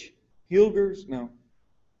an H. Hilgers? No.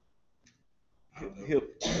 don't know.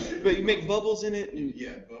 But you make bubbles in it and,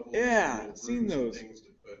 Yeah, bubbles. Yeah, little seen grooves and those. Things to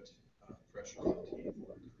put pressure on the teeth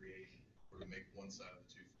or to make one side of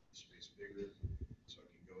the tooth space bigger, so I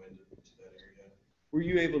can go into that area. were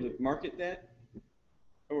you able to market that?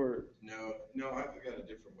 Or, No, I've got a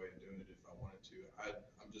different way of doing it if I wanted to.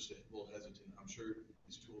 I'm just a little hesitant. I'm sure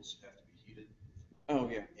these tools have to be heated, oh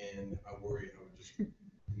yeah, and I worry I would just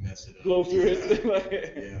mess it up. blow through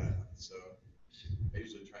it. Yeah, so I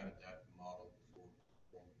usually try and adapt the model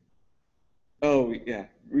before. Oh yeah,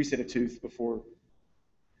 reset a tooth before.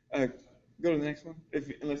 Go to the next one,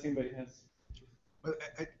 unless anybody has. But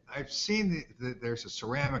I've seen there's a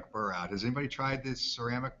ceramic burr out. Has anybody tried this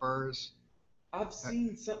ceramic burrs? I've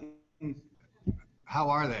seen something. How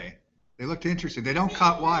are they? They looked interesting. They don't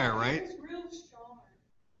cut wire, right? It's real sharp.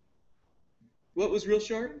 What was real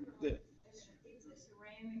sharp? It's a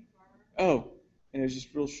ceramic burr. Oh, and it was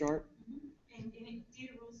just real sharp. And it did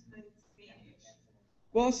a real smooth finish.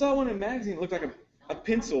 Well, I saw one in a magazine. It looked like a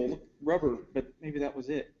pencil, rubber, but maybe that was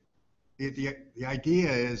it. The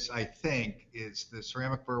idea is, I think, is the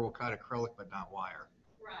ceramic burr will cut acrylic but not wire.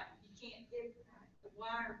 Right, you can't, the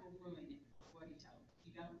wire will ruin it, is what he told me.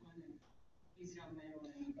 You don't want to use it on metal.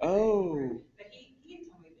 Oh. But he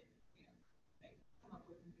told me that, they come up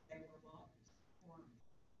with them, but they were a lot more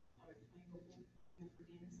autoclavable for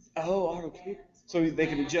dentists. Oh, autoclave. So they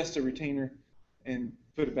can adjust a retainer and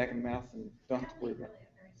put it back in the mouth and don't have to worry about it.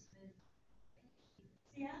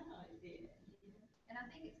 See, I thought it did. And I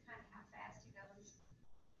think it's kind of how fast it goes.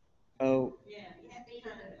 Oh, Yeah, you have to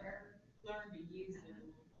kind of learn to use it.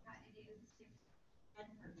 I'd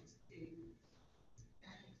purchase two.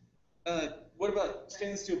 what about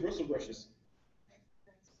stainless steel bristle brushes?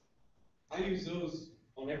 I use those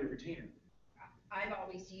on every retainer. I've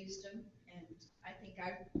always used them, and I think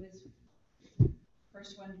I was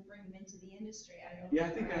first one to bring them into the industry. I don't. Yeah, I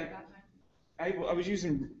think know about mine. I was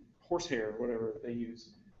using horsehair or whatever they use,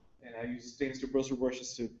 and I use stainless steel bristle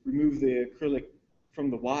brushes to remove the acrylic from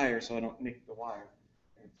the wire so I don't nick the wire.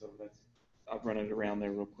 And so I've run it around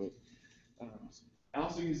there real quick. I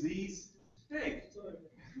also use these. Hey.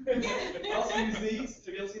 I also use these.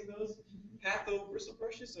 Have y'all seen those? Patho bristle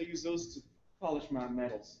brushes. I use those to polish my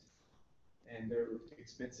metals, and they're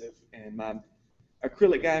expensive. And my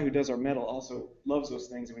acrylic guy who does our metal also loves those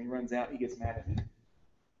things, and when he runs out, he gets mad at me.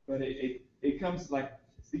 But it comes like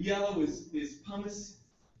the yellow is pumice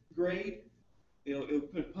grade. It'll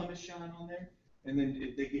put pumice shine on there, and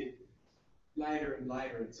then they get lighter and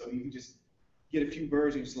lighter, and so you can just get a few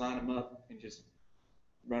burrs and just line them up and just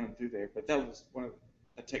run them through there. But that was one of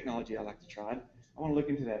the technology I like to try. I want to look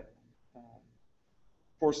into that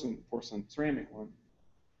porcelain ceramic one.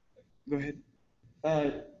 Go ahead.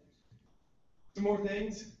 Some more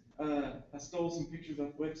things. I stole some pictures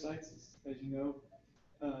off websites, as you know.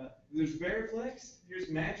 There's Veriflex. Here's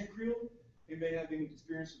Magicryl. Anybody have any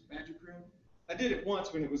experience with Magicryl? I did it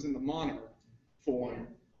once when it was in the monomer form,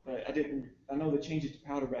 but I didn't. I know they changed it to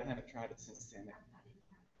powder, but I haven't tried it since then.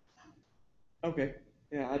 Okay.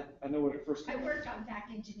 Yeah, I know when it first I came out. worked on back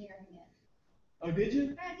engineering it. Oh, did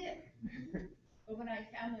you? I did. But when I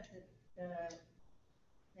found that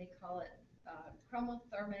they call it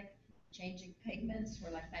chromothermic changing pigments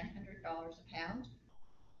were like $900 a pound,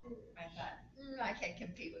 I thought, I can't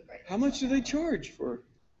compete with Great. How much do they charge for?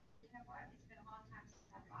 You know what? It's been a long time since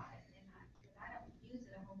I bought it, and I don't use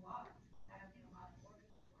it a whole lot. I don't get a lot of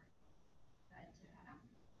orders for it. But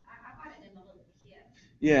I bought it in a little kit.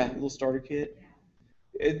 Yeah, a little starter kit. Yeah.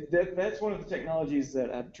 That's one of the technologies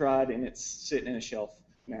that I've tried, and it's sitting in a shelf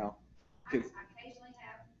now. I occasionally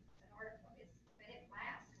have an order for it, but it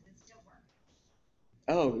lasts and it's still working.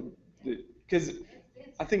 Oh, because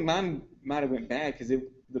I think mine might have went bad because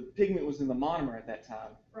the pigment was in the monomer at that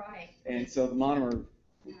time, Right. and so the monomer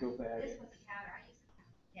would go bad. This was a powder. I used a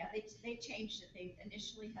powder. Yeah, they changed it. They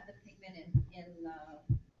initially had the pigment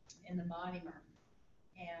in the monomer,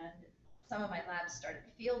 and some of my labs started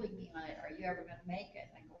fielding me on it. Are you ever going to make it?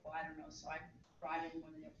 And I go, well, I don't know. So I brought in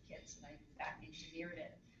one of their kits and I back engineered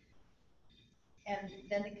it. And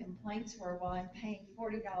then the complaints were, well, I'm paying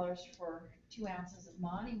 $40 for 2 ounces of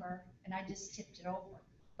monomer, and I just tipped it over.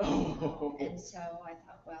 Oh. And so I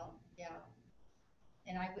thought, well, yeah.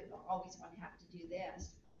 And I would always want to have to do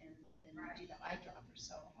this and do the eyedropper.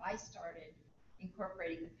 So I started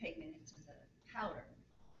incorporating the pigment into the powder.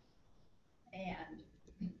 And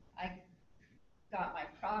I got my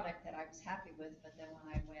product that I was happy with, but then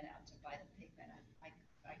when I went out to buy the pigment,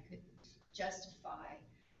 I couldn't justify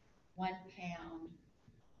 1 pound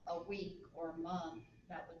a week or a month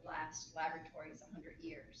that would last laboratories 100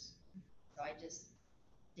 years. So I just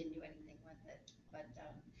didn't do anything with it. But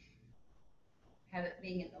have it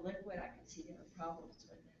being in the liquid, I could see different problems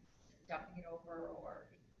with it, dumping it over, or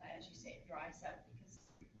as you say, it dries up because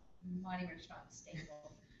monomer's not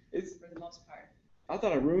stable It's, for the most part. I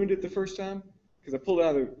thought I ruined it the first time because I pulled it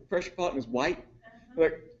out of the pressure pot and it was white.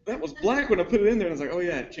 Like, that was black when I put it in there, and I was like, oh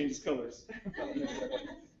yeah, it changes colors.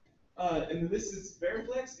 And this is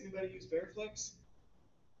Veriflex. Anybody use Veriflex?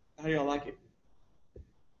 How do y'all like it?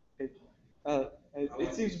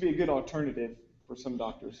 It seems to be a good alternative for some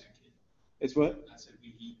doctors. It's what? I said we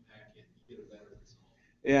heat pack it, you get a better result.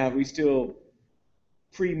 Yeah, we still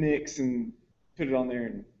pre-mix and put it on there,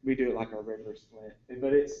 and we do it like our regular splint.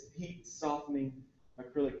 But it's heat softening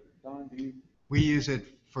acrylic. Don, do you? We use it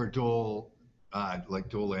for dual, like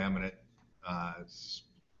dual laminate, I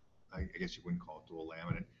guess you wouldn't call it dual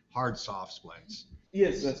laminate, hard soft splints.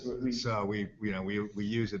 Yes, that's what we. So we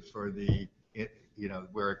use it for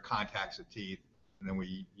where it contacts the teeth, and then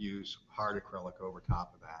we use hard acrylic over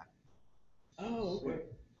top of that. Oh, okay.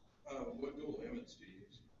 What dual laminates do you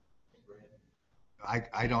use? What brand?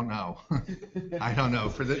 I don't know. I don't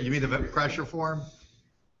know. You mean the pressure form?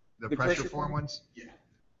 The pressure form ones? Yeah.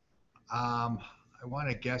 I want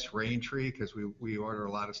to guess Raintree because we order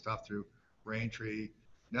a lot of stuff through Raintree,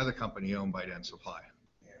 another company owned by Dentsply.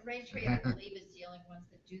 Raintree, I believe, is the only ones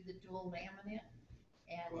that do the dual laminate.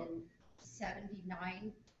 And in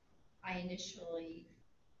 '79, I initially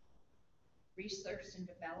researched and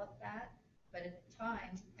developed that. But at the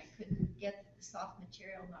time, I couldn't get the soft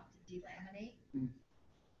material not to delaminate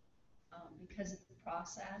because of the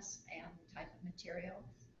process and the type of material.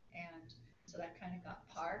 And so that kind of got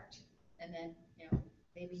parked. And then,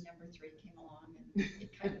 baby number 3 came along, and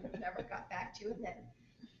it kind of never got back to it. Then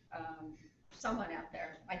someone out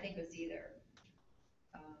there, I think it was either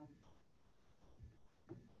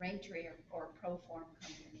Raintree or Proform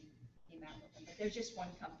company came out with them. But there's just one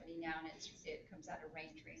company now, and it comes out of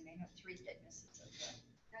Raintree, and they have 3 thicknesses of the.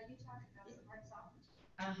 Now you talking about the hard soft?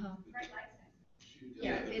 Right, like that.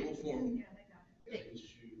 Yeah, The dual form. Yeah, they got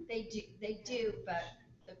it. They do, but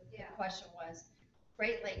the question was,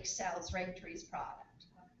 Great Lakes sells Raintree's product.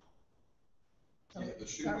 So Yeah, the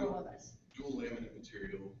shoe several of us. dual laminate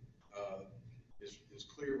material is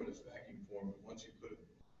clear when it's vacuum formed, but once you put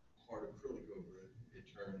hard acrylic over it, it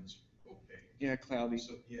turns opaque. Yeah, cloudy.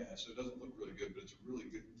 So it doesn't look really good, but it's a really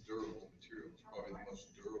good durable material. It's probably the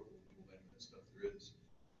most durable dual laminate stuff there is.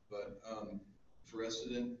 But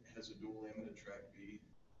Orthodent has a dual laminate track B.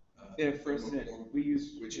 Yeah, Orthodent, we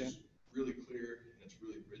use, which is really clear and it's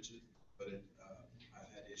really rigid, but I've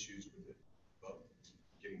had issues with it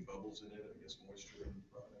getting bubbles in it, I guess moisture in the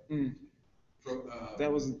product.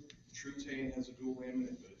 that was. Trutane has a dual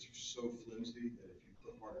laminate, but it's so flimsy that if you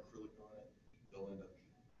put hard acrylic on it, they'll end up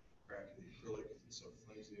cracking the acrylic. It's so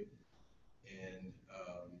flimsy. And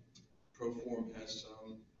Proform has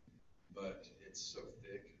some, but it's so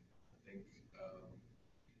thick. I think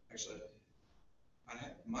actually,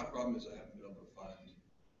 my problem is I haven't been able to find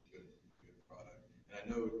good product. And I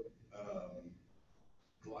know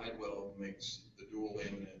Glidewell makes the dual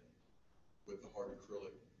laminate with the hard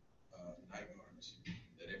acrylic night guards.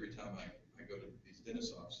 That every time I go to these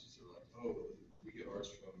dentist offices, they're like, oh, we get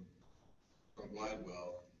ours from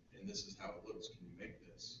Glidewell, and this is how it looks. Can you make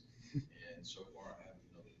this? And so far, I haven't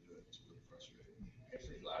been able to do it. It's really frustrating.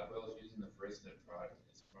 Actually, Glidewell is using the Orthodent product.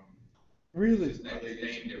 It's from. Really? It's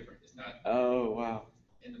named different. It's not. Oh, wow.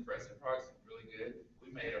 And the Orthodent product's really good.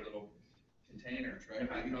 We made a little container.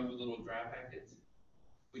 You know the little dry packets?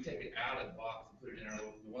 We take it out of the box and put it in our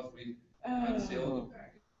little, once we unseal the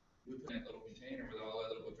packet, we put in that little container with all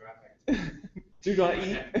the little dry packets. Do not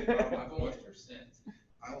eat. I've moisture since.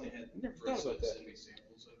 I only had Never thought about that. send me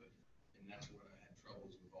samples of it, and that's when I had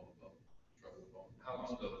troubles with all the trouble with all the. How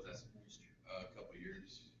long ago was that? A couple of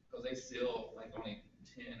years. Because they seal like only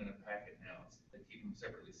 10 in a packet now. They keep them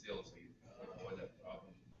separately sealed, so you avoid that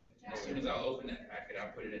problem. As soon as I open that packet, I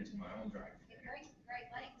put it into my own dry container. Great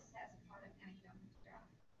Lakes has a product now you don't have to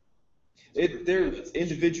dry. They're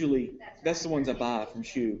individually. That's the ones I buy from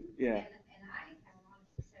Shoe. Yeah. And I have a lot of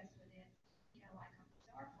success with it, like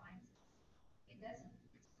on our appliances. It doesn't,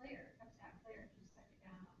 it's clear, it comes out clear, if you suck it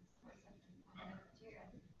down or something on that material.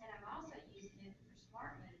 And I'm also using it for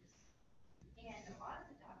smart moves. And a lot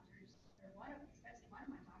of the doctors, or especially one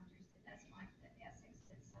of my doctors that doesn't like the Essex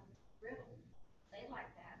that's so brittle, they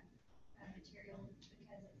like that material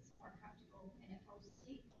because it's more comfortable and it holds the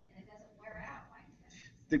teeth and it doesn't wear out like that.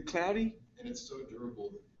 The cloudy. And it's so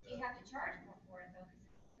durable. You have to charge more for it though.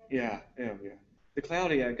 Yeah. The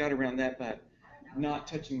cloudy, I got around that by not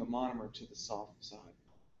touching the monomer to the soft side.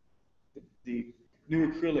 The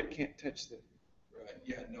new acrylic can't touch the. Right.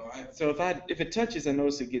 Yeah. No. So if it touches, I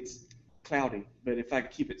notice it gets cloudy. But if I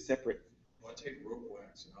keep it separate. Well, I take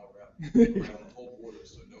wax and I'll wrap around the whole border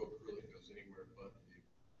so no acrylic goes anywhere but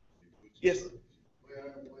the boot Yes. surface. The way I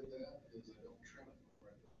avoid that is I don't trim it before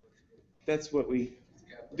I put pressure in. That's what we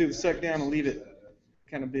do, the suck down and leave it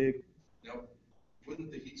kind of big. Now,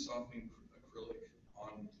 wouldn't the heat softening acrylic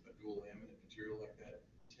on a dual laminate material like that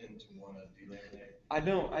tend to want to delaminate? I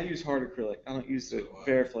don't. I use hard acrylic. I don't use the So,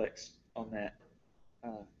 Veriflex on that.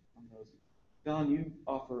 On those. Don, you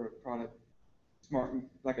offer a product,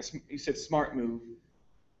 you said Smart Move.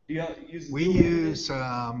 Do you use? We use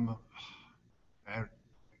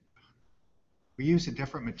we use a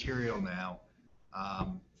different material now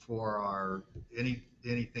for our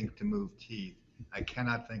anything to move teeth. I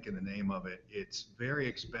cannot think of the name of it. It's very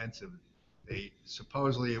expensive.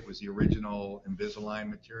 Supposedly it was the original Invisalign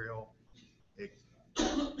material.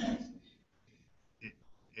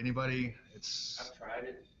 Anybody? I've tried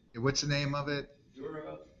it. What's the name of it?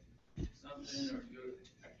 Europe, something, or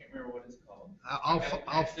I can't remember what it's called.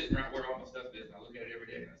 I'll sitting right where all my stuff is, and I look at it every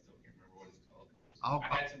day, and I still can't remember what it's called.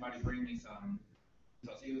 I had somebody bring me some,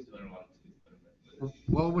 because he was doing a lot of tooth.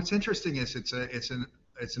 Well, what's interesting is it's an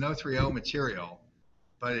 030 material,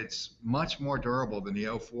 but it's much more durable than the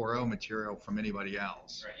 040 material from anybody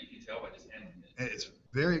else. Right, you can tell by just handling it. And it's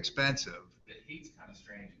very expensive. The heat's kind of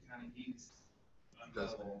strange. It kind of heats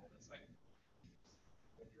Does it? unlevel. It's like,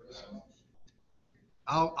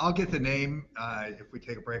 I'll get the name if we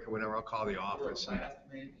take a break or whatever. I'll call the office. or a blast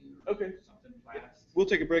maybe, or Okay. something blast. We'll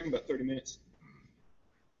take a break in about 30 minutes.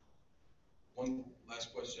 One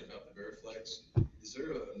last question about the Veriflex. Is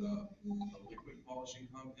there a liquid polishing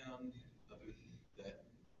compound that,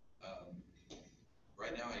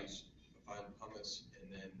 right now I use a fine pumice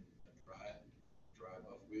and then a dry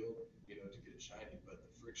buff wheel, to get it shiny, but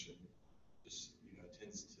the friction just,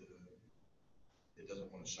 tends to, it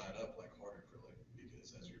doesn't want to shine up like hard acrylic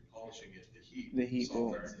because as you're polishing it, the heat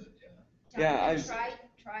will- softens it. Yeah,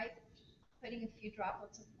 Try putting a few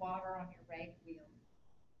droplets of water on your rag wheel.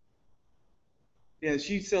 Yeah,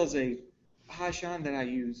 she sells a high shine that I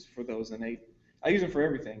use for those, and I use them for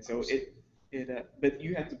everything. So but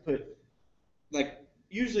you have to put,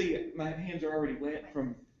 usually my hands are already wet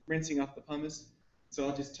from rinsing off the pumice, so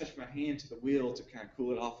I'll just touch my hand to the wheel to kind of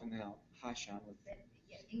cool it off, and then I'll high shine with it. But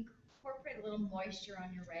yeah, incorporate a little moisture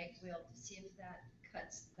on your rag wheel to see if that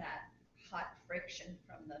cuts that hot friction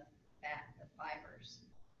from the fibers.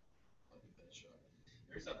 I'll give that a shot.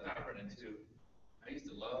 Here's something I've run into. I used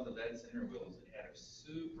to love the lead center wheels. It had a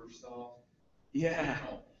super soft Yeah.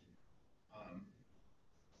 panel.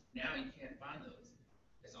 Now you can't find those.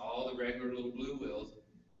 It's all the regular little blue wheels,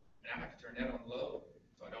 and I have to turn that on low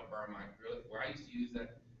so I don't burn my acrylic. Where I used to use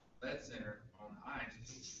that lead center on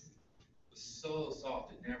ice, it was so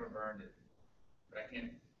soft it never burned it. But I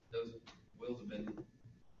can't. Those wheels have been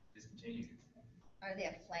discontinued. Are they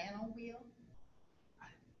a flannel wheel?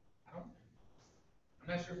 I'm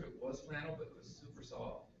not sure if it was flannel, but it was super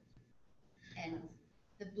soft. And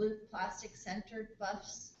the blue plastic centered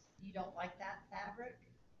buffs, you don't like that fabric?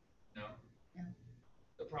 No. No.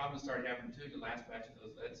 The problem started happening too. The last batch of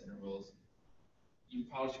those lead center wheels, you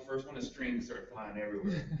polish your first one, the strings started flying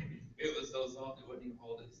everywhere. It was so soft it wouldn't even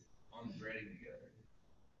hold its on threading together.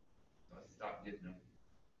 So I stopped getting them.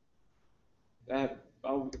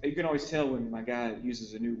 You can always tell when my guy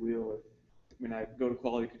uses a new wheel. When I go to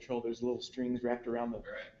quality control, there's little strings wrapped around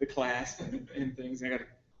the clasp and things. And I got to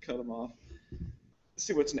cut them off. Let's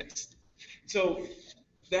see what's next. So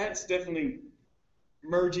that's definitely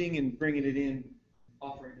merging and bringing it in,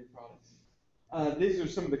 offering new products. These are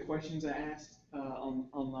some of the questions I asked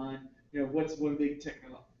online. What's one big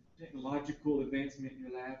technological advancement in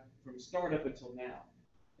your lab from startup until now?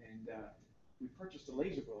 And we purchased a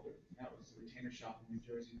laser welder. That was a retainer shop in New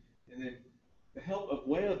Jersey. And then the help of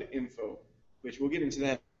web info, which we'll get into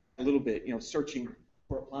that a little bit, searching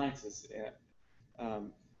for appliances,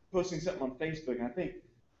 posting something on Facebook, and I think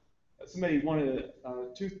somebody wanted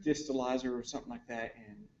a tooth distalizer or something like that,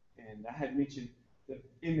 and I had mentioned the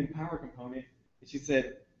Inman power component, and she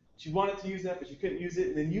said she wanted to use that, but she couldn't use it,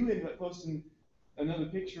 and then you ended up posting another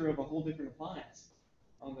picture of a whole different appliance.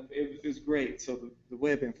 It was great, so the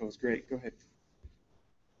web info is great. Go ahead.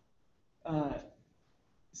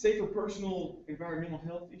 Safer personal environmental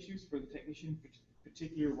health issues for the technician,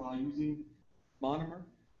 particularly while using monomer.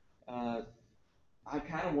 I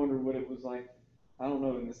kind of wonder what it was like. I don't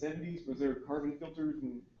know, in the 70s, was there carbon filters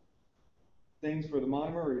and things for the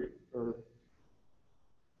monomer, or?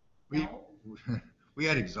 We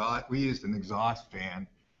had exhaust. We used an exhaust fan.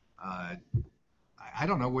 I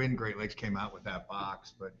don't know when Great Lakes came out with that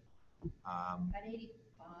box, but About 85,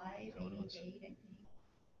 88, I think.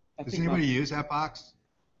 does anybody use that box?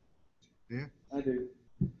 Yeah. I do.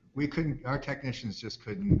 we couldn't, our technicians just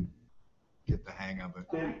couldn't get the hang of it.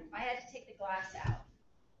 Well, I had to take the glass out.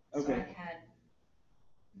 So Okay. I had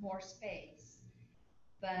more space.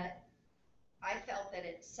 But I felt that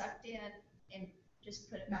it sucked in and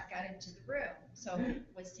just put it back out into the room. So it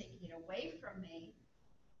was taking it away from me.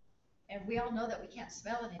 And we all know that we can't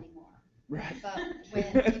smell it anymore. Right. But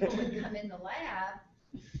when people would come in the lab,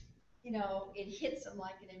 you know, it hits them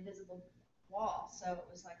like an invisible wall. So it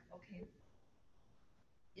was like, okay,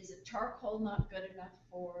 is it charcoal not good enough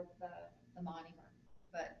for the monomer?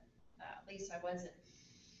 But at least I wasn't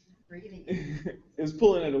breathing it. It was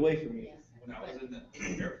pulling it away from you. Yes. When I was in the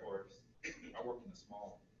Air Force, I worked in a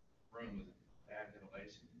small room with bad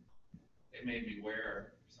ventilation. They made me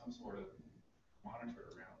wear some sort of monitor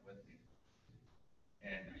around with me.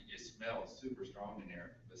 And it smelled super strong in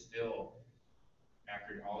there, but still,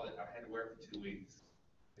 after all that, I had to wear it for 2 weeks.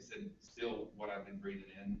 They said still what I've been breathing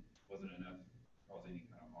in wasn't enough to cause any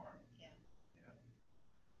kind of harm. Yeah. Yeah.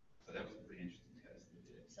 So that was a pretty interesting test they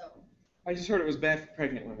did. So, I just heard it was bad for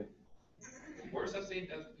pregnant women. Worse I've seen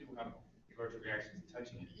is people have allergic reactions to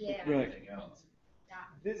touching it. yeah. Right. Anything else.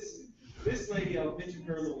 This lady, I'll mention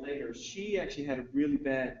her a little later, she actually had a really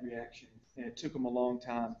bad reaction, and it took them a long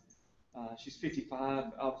time. She's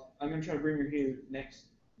 55. I'm going to try to bring her here next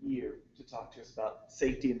year to talk to us about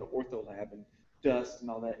safety in the ortho lab and dust and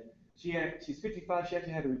all that. She's 55. She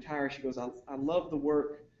actually had to retire. She goes, I love the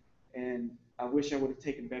work, and I wish I would have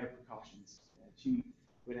taken better precautions. And she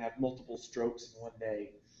would have multiple strokes in one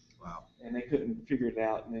day. Wow. And they couldn't figure it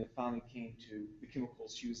out, and then it finally came to the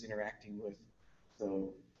chemicals she was interacting with.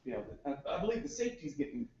 So, you know, I believe the safety's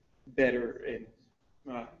getting better, and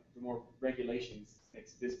the more regulations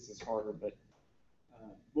makes businesses harder, but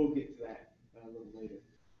we'll get to that a little later.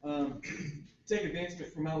 Tech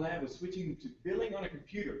advancement from my lab was switching to billing on a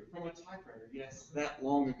computer from a typewriter. Yes, that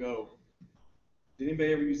long ago. Did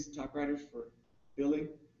anybody ever use typewriters for billing?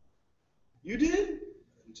 You did?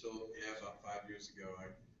 Until, about 5 years ago, I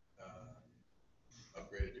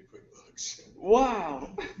upgraded to QuickBooks. Wow.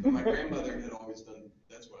 But my grandmother had always done,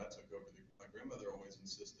 that's what I took over. My grandmother always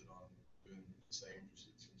insisted on doing the same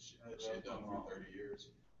that she had done for 30 years.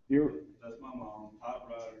 That's my mom,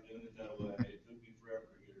 typewriter, doing it that way. It took me forever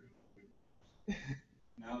to get her to QuickBooks.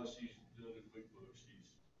 Now that she's doing the QuickBooks, she's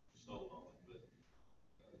sold on it,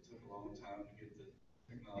 but it took a long time to get the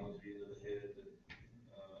technology into the head to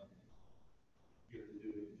get her to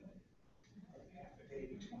do anything.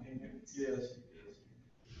 80-20 minutes. Yes.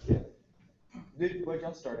 What'd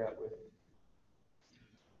y'all start out with?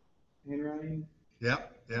 Handwriting?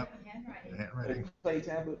 Yep. Handwriting. Handwriting. Clay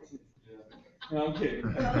tablets? Yeah. No, I'm kidding.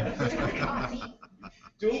 Dual copy.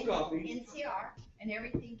 Dual copy. NCR, and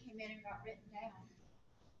everything came in and got written down.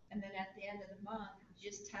 And then at the end of the month,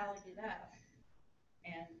 just tallied it up.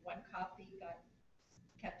 And one copy got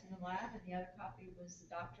kept in the lab, and the other copy was the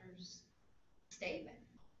doctor's statement.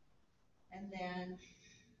 And then,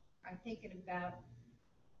 I think in about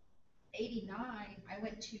 89, I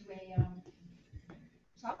went to a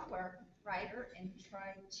software writer and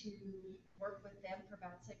tried to work with them for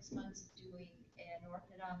about 6 months doing an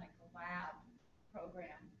orthodontic lab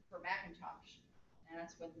program for Macintosh. And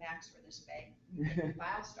that's when Macs were this big.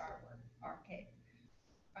 FileStar were archaic.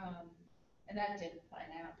 And that didn't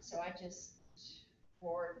plan out. So I just,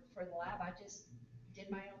 for the lab, I just did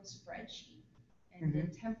my own spreadsheet and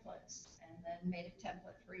did templates, and then made a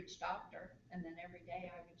template for each doctor. And then every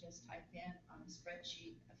day I would just type in on a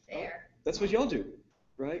spreadsheet a fare. That's what y'all do,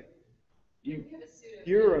 right? We have a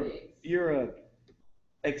pseudo You're a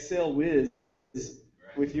Excel whiz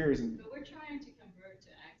with yours. And But we're trying to convert to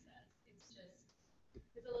Access.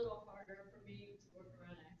 It's a little harder for me to work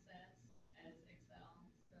around Access as Excel.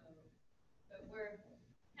 So, but we're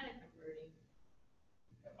kind of converting.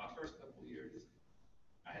 My first couple of years,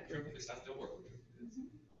 I had triplets. I still work with triplets.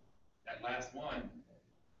 That last one,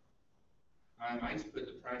 I used to put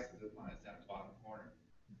the prices of mine down at the bottom corner.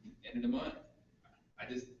 End of the month,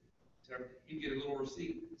 you get a little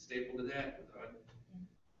receipt stapled to that.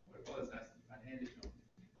 What it was, I handed it to them.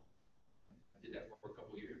 I did that for a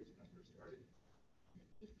couple of years when I first started.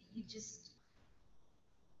 You just,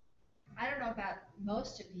 I don't know about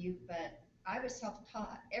most of you, but I was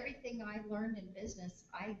self-taught. Everything I learned in business,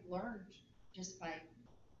 I learned just by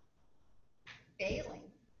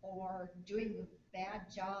failing or doing a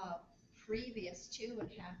bad job previous to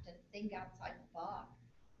and have to think outside the box.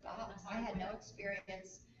 I had no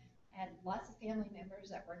experience, had lots of family members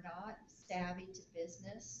that were not savvy to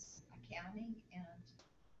business, accounting, and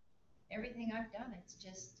everything I've done, it's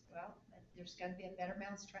just, well, there's got to be a better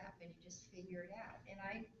mousetrap, and you just figure it out. And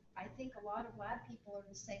I think a lot of lab people are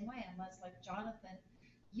the same way, unless like Jonathan,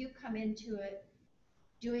 you come into it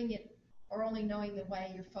doing it or only knowing the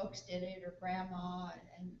way your folks did it or grandma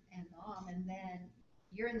and mom, and then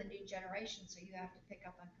you're in the new generation, so you have to pick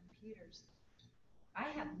up on computers. I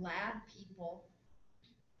have lab people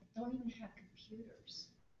that don't even have computers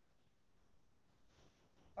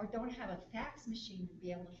or don't have a fax machine to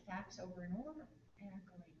be able to fax over an order. And I'm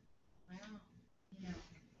going, wow, you know.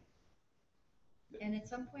 And at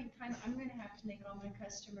some point in time, I'm going to have to make all my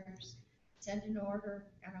customers send an order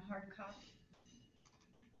and a hard copy.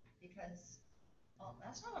 Because, well,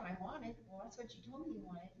 that's not what I wanted. Well, that's what you told me you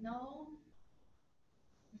wanted. No,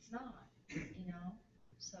 it's not, you know,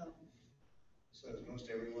 so. So is most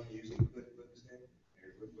everyone using QuickBooks then?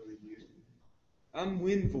 Or what are they using? I'm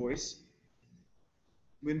WinVoice.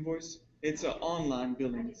 WinVoice? It's an online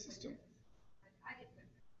billing system.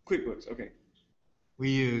 QuickBooks, okay.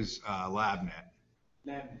 We use LabNet,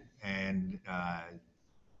 LabNet. and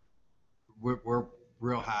we're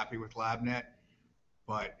real happy with LabNet.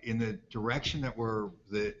 But in the direction that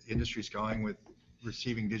the industry's going with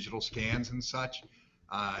receiving digital scans and such,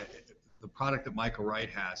 the product that Michael Wright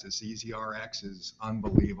has, this EasyRx, is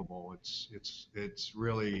unbelievable. It's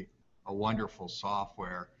really a wonderful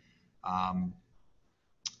software.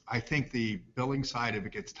 I think the billing side of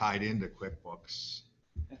it gets tied into QuickBooks.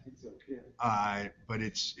 I think so, yeah. But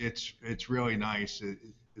it's really nice,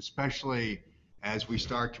 especially as we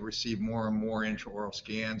start to receive more and more intraoral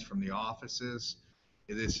scans from the offices.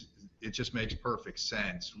 It just makes perfect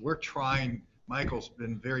sense. We're trying. Michael's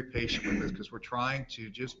been very patient with us because we're trying to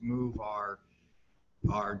just move our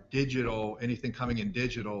digital, anything coming in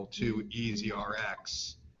digital, to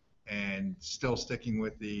EasyRx, and still sticking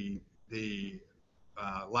with the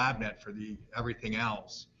LabNet for everything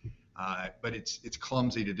else. But it's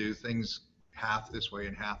clumsy to do things half this way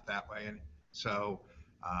and half that way, and so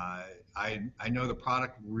I know the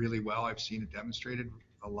product really well. I've seen it demonstrated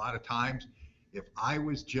a lot of times. If I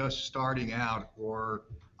was just starting out, or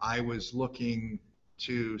I was looking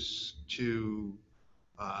to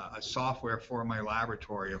a software for my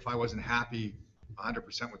laboratory, if I wasn't happy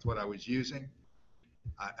 100% with what I was using,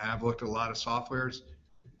 I've looked at a lot of softwares,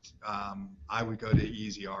 I would go to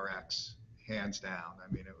EasyRx, hands down. I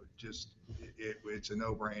mean, it's a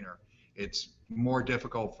no-brainer. It's more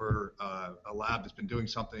difficult for a lab that's been doing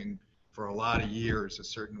something for a lot of years, a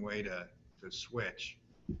certain way to switch.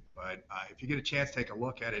 But if you get a chance, take a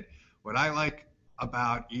look at it. What I like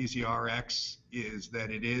about EasyRx is that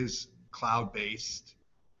it is cloud-based,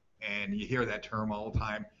 and you hear that term all the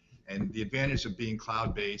time. And the advantage of being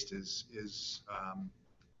cloud-based is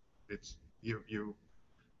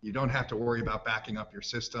you don't have to worry about backing up your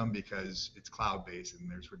system because it's cloud-based and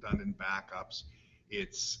there's redundant backups.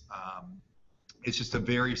 It's just a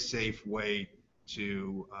very safe way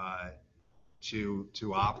to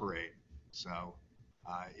operate. So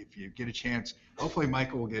if you get a chance, hopefully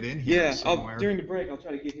Michael will get in here somewhere. During the break, I'll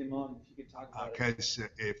try to get him on if you can talk about it. Because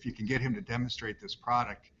if you can get him to demonstrate this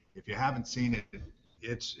product, if you haven't seen it,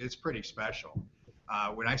 it's pretty special.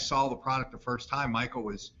 When I saw the product the first time, Michael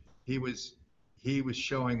was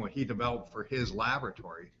showing what he developed for his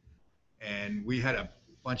laboratory, and we had a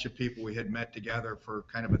bunch of people we had met together for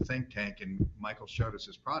kind of a think tank, and Michael showed us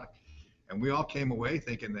his product, and we all came away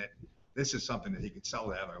thinking that this is something that he could sell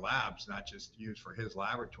to other labs, not just use for his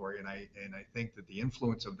laboratory. And I think that the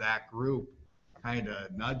influence of that group kind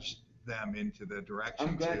of nudged them into the direction.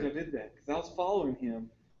 I'm glad I did that, because I was following him,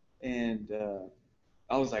 and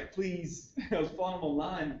I was like, please, I was following him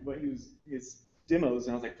online, but his demos,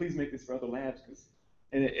 and I was like, please make this for other labs,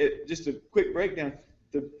 and just a quick breakdown,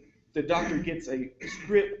 the doctor gets a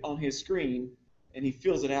script on his screen, and he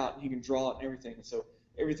fills it out, and he can draw it and everything, and so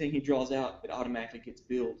everything he draws out, it automatically gets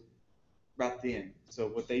billed right then. So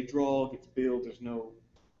what they draw gets billed. There's no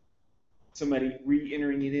somebody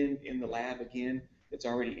re-entering it in the lab again. It's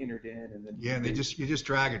already entered in, and then and you just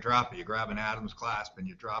drag and drop it. You grab an Adam's clasp and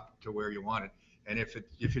you drop it to where you want it. And if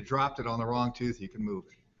you dropped it on the wrong tooth, you can move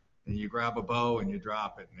it. And you grab a bow and you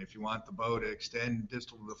drop it. And if you want the bow to extend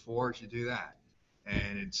distal to the fours, you do that.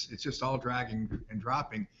 And it's just all dragging and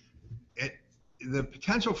dropping. The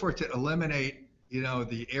potential for it to eliminate,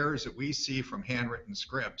 the errors that we see from handwritten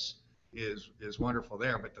scripts is wonderful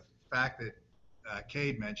there. But the fact that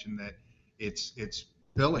Cade mentioned that it's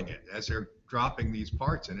billing it as they're dropping these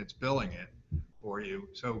parts, and it's billing it for you.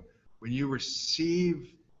 So when you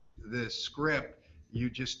receive the script, you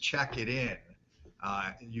just check it in.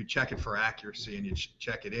 You check it for accuracy and you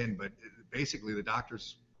check it in, but basically the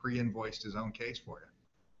doctor's pre-invoiced his own case for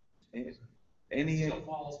you. And he still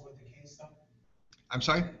follows with the case though? I'm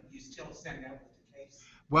sorry? You still send out with the case?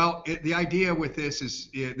 Well, the idea with this is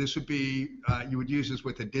this would be, you would use this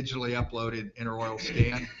with a digitally uploaded intraoral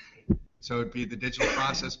scan, So it'd be the digital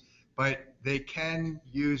process, but they can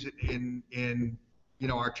use it in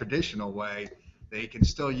our traditional way. They can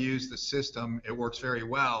still use the system. It works very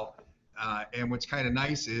well. And what's kind of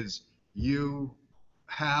nice is you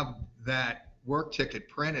have that work ticket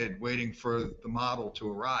printed waiting for the model to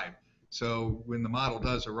arrive. So when the model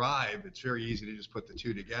does arrive, it's very easy to just put the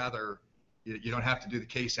two together. You don't have to do the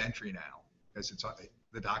case entry now because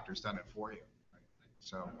the doctor's done it for you.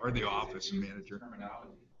 So, or the office manager.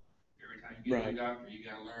 Terminology. Every time you get a new doctor, you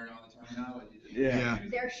gotta learn all the terminology. Yeah.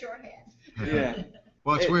 They're shorthand. Yeah.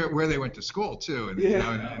 Well, it's where they went to school too, and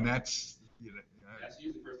and that's That's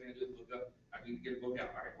usually the first thing I do is look up. I can get a book out.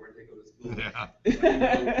 All right, where did they go to school? Yeah.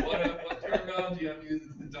 What terminology I'm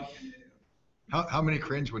using to talk to you? How many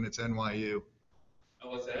cringe when it's NYU?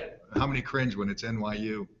 Oh, what's that? How many cringe when it's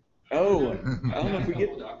NYU? Oh, I don't know if we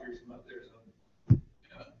get. Doctors from up there, so.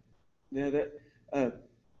 Yeah,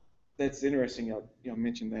 that's interesting. Y'all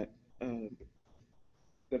mentioned that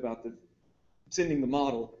about the sending the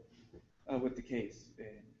model with the case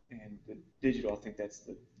and the digital. I think that's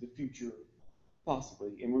the future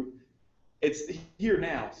possibly, and it's here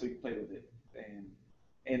now, so you can play with it.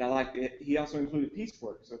 And I like it. He also included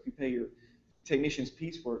piecework. So if you pay your technician's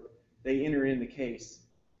piecework, they enter in the case,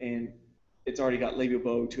 and it's already got labial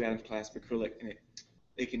bow, 2 Adams clasp, acrylic, and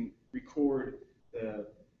they can record the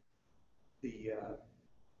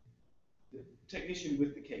technician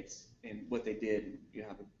with the case and what they did, and you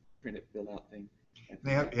have a printed build out thing.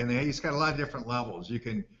 He's got a lot of different levels. You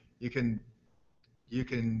can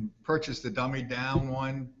purchase the dummy down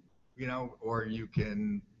one, or you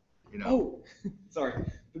can, Oh, sorry.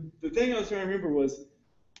 The thing I was trying to remember was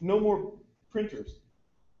no more printers,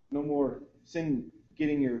 no more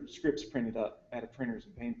getting your scripts printed up at a printers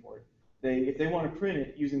and paying for it. If they want to print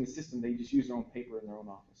it using the system, they just use their own paper in their own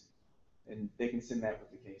office, and they can send that with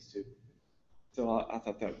the case too. So I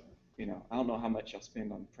thought that, I don't know how much y'all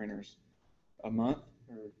spend on printers a month,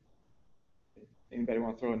 or anybody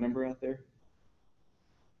want to throw a number out there?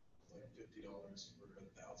 Like $50 for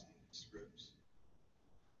 1,000 scripts.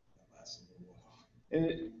 That lasts a little while.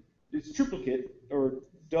 And it's triplicate or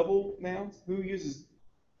double now. Who uses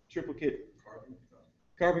triplicate?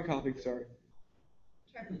 Carbon copy, sorry.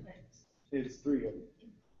 Triplets. It's 3 of them.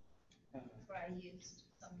 That's what I used.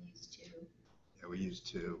 Some use 2. Yeah, we use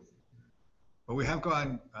 2. But we have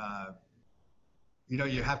gone,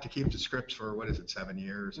 you have to keep the scripts for, 7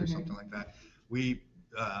 years or something like that. The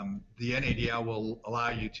NADL will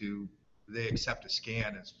allow you they accept a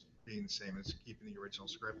scan as being the same as keeping the original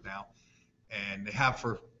script now. And they have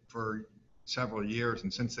for several years,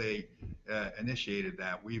 and since they initiated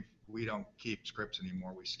that, we don't keep scripts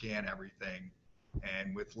anymore. We scan everything,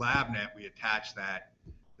 and with LabNet we attach that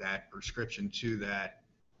prescription to that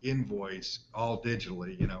invoice all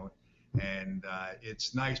digitally, and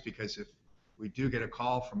it's nice because if we do get a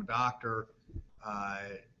call from a doctor,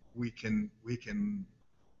 we can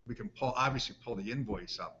obviously pull the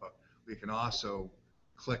invoice up, but we can also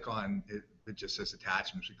click on it. It just says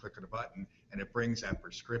attachments. We click on a button, and it brings that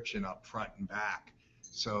prescription up front and back.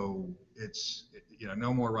 So it's,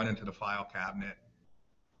 no more running to the file cabinet,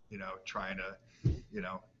 trying to,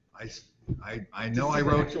 I know I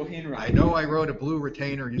wrote a blue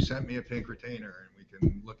retainer. You sent me a pink retainer, and we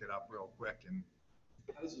can look it up real quick. And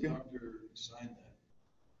how does the doctor sign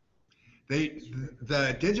that?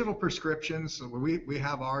 The digital prescriptions, we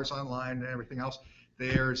have ours online and everything else.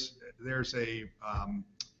 There's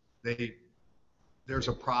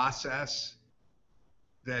a process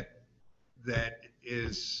that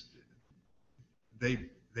is,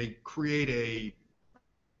 they create a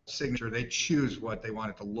signature. They choose what they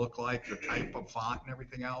want it to look like, the type of font and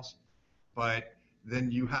everything else. But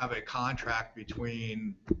then you have a contract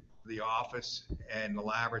between the office and the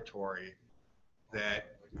laboratory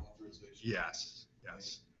that, like authorization. yes. I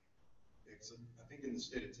think in the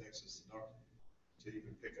state of Texas, the doctor, to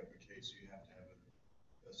even pick up a case, you have to have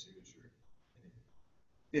a signature.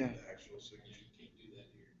 Yeah. The actual signature. You can't do that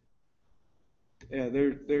here. Yeah,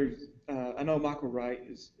 there's I know Michael Wright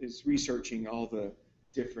is researching all the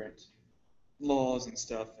different laws and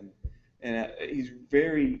stuff, and he's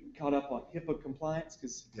very caught up on HIPAA compliance,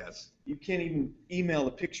 because you can't even email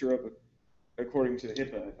a picture of it according to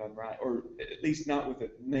HIPAA, if I'm right, or at least not with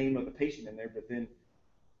the name of the patient in there. But then,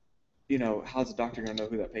 how's the doctor going to know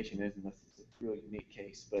who that patient is unless it's a really unique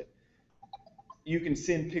case? But you can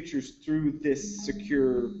send pictures through this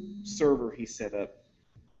secure server he set up.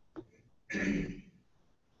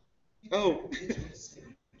 Oh,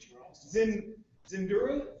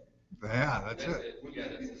 Zendura? Yeah, that's it.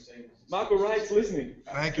 Michael Wright's listening.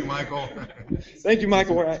 Thank you, Michael. Thank you,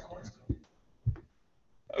 Michael Wright.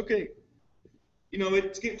 Okay. You know,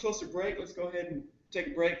 it's getting close to break. Let's go ahead and take a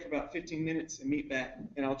break for about 15 minutes and meet back,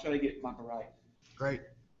 and I'll try to get Michael right. Great.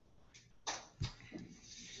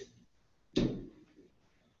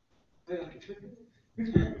 Yeah,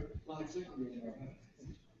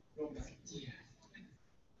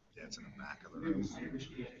 it's an immaculate room.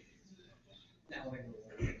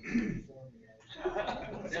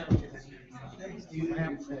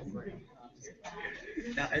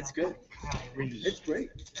 No, it's good. It's great.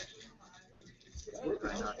 I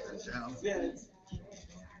knocked that down. Yeah, it's,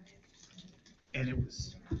 And it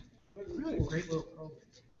was really a great little program.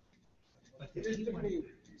 But the key one,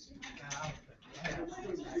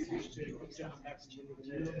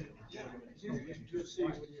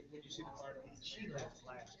 she left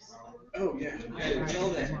last. oh yeah, yeah, all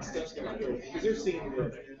that stuff's going through because they're seeing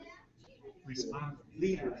the Respond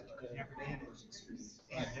leader. never did it.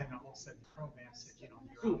 And then all of a sudden the program said, you know,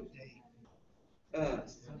 you're out of date.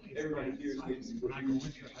 Everybody here is getting what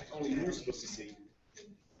only you're supposed to see.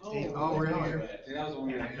 Oh, really? And I was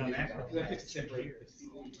only And I've done that for that like 7 years.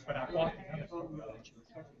 But I bought the other program,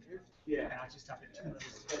 and Yeah. I just have it 2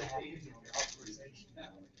 years authorization.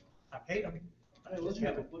 I paid them. I just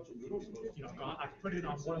haven't, you know, I put it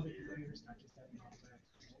on one of the computers, and I just haven't gone back.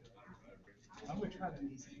 I'm gonna try that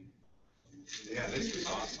easy. Yeah, this is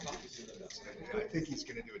awesome. I think he's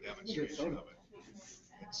gonna do a demonstration of it.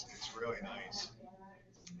 It's really nice.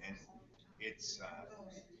 And it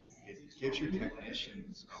gives your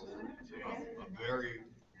technicians a very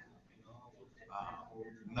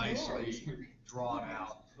nicely drawn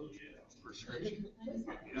out prescription,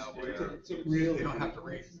 you know, where they don't have to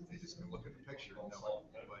read, they just can look at the picture and know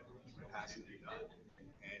what has to be done.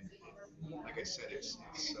 And like I said, it's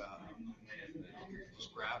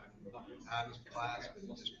just grab it out of his clasp and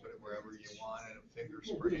just put it wherever you want, and a finger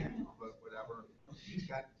spring, but whatever. He's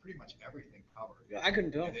got pretty much everything covered. Yeah, I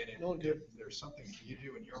couldn't tell. And then if there's something you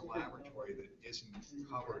do in your laboratory that isn't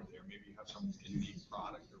covered there, maybe you have some unique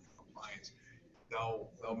product or appliance, they'll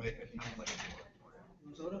make a template for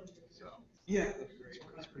you. So Yeah.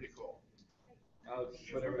 it's pretty cool.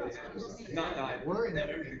 Whatever they have. Not dying. We're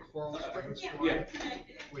in Coral Springs, Florida,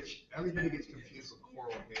 which everybody gets confused with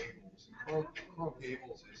Coral Gables. And Coral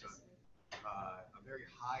Gables is a very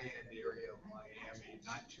high-end area of Miami,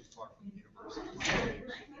 not too far from the University of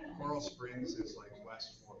Miami. Coral Springs is like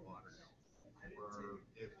West Fort Lauderdale, where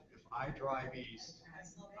if I drive east,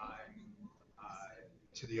 I'm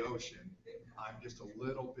to the ocean. I'm just a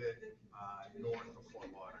little bit north of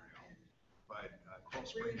Fort Lauderdale, but Coral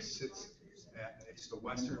Springs sits it's the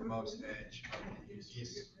westernmost edge of the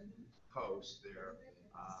east coast there.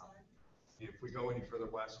 If we go any further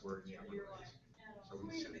west, we're in the Everglades. So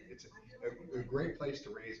it's a great place to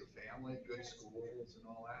raise a family, good schools and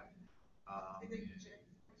all that.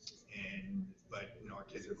 But you know, our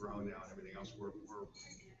kids are grown now and everything else. We're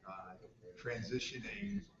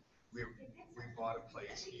transitioning. We bought a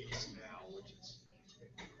place east now, which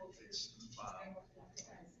is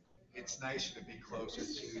it's nicer to be closer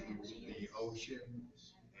to the ocean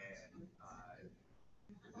and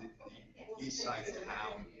the east side of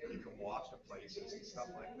town. You can walk to places and stuff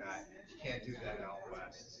like that. You can't do that out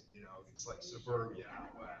west. You know, it's like suburbia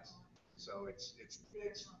out west. So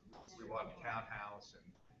we bought a townhouse, and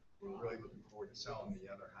we're really looking forward to selling the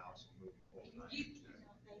other house and moving full time.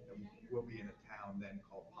 And we'll be in a town then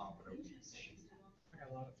called Pompano Beach. I got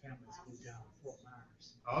a lot of families who go down to Fort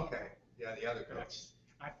Myers. Okay, yeah, the other coast.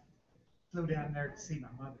 I flew down there to see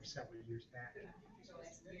my mother several years back,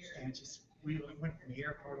 and we went from the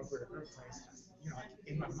airport over to her place. You know,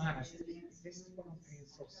 in my mind, I said, "This is what I'm paying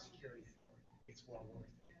Social Security for. It's well worth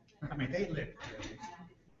it." I mean, they live good,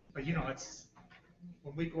 but you know, it's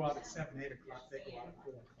when we go out at 7, 8 o'clock, they go out at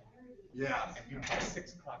 4 o'clock. Yeah. And you know, by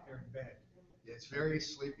 6 o'clock, they're in bed. It's very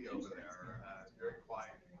sleepy over there, very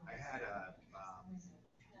quiet. I had a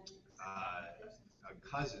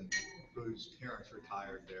cousin whose parents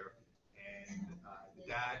retired there, and the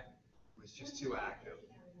dad was just too active,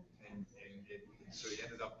 and so they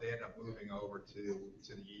ended up moving over to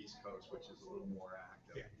the East Coast, which is a little more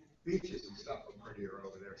active. Yeah. Beaches and stuff are prettier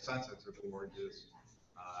over there. Sunsets are gorgeous.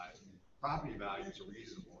 Property values are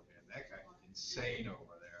reasonable, and that got insane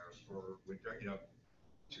over there for winter, you know,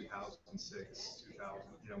 2006, 2000,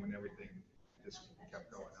 you know, when everything just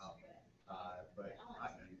kept going up. But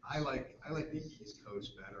I like the East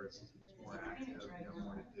Coast better. It's more active, you have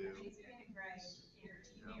more to do.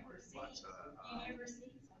 You know, lots of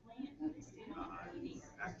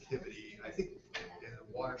activity. I think in the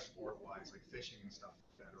water sport wise, like fishing and stuff,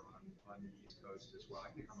 is better on the East Coast as well.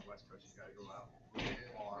 I think on the West Coast, you got to go out really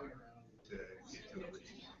far to get to the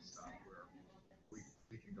reefs and stuff, where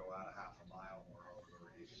we can go out a half a mile more over the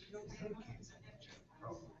reefs.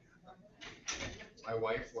 My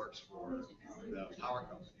wife works for the power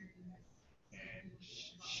company, and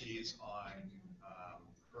she's on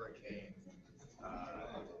hurricane,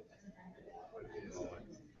 what is it,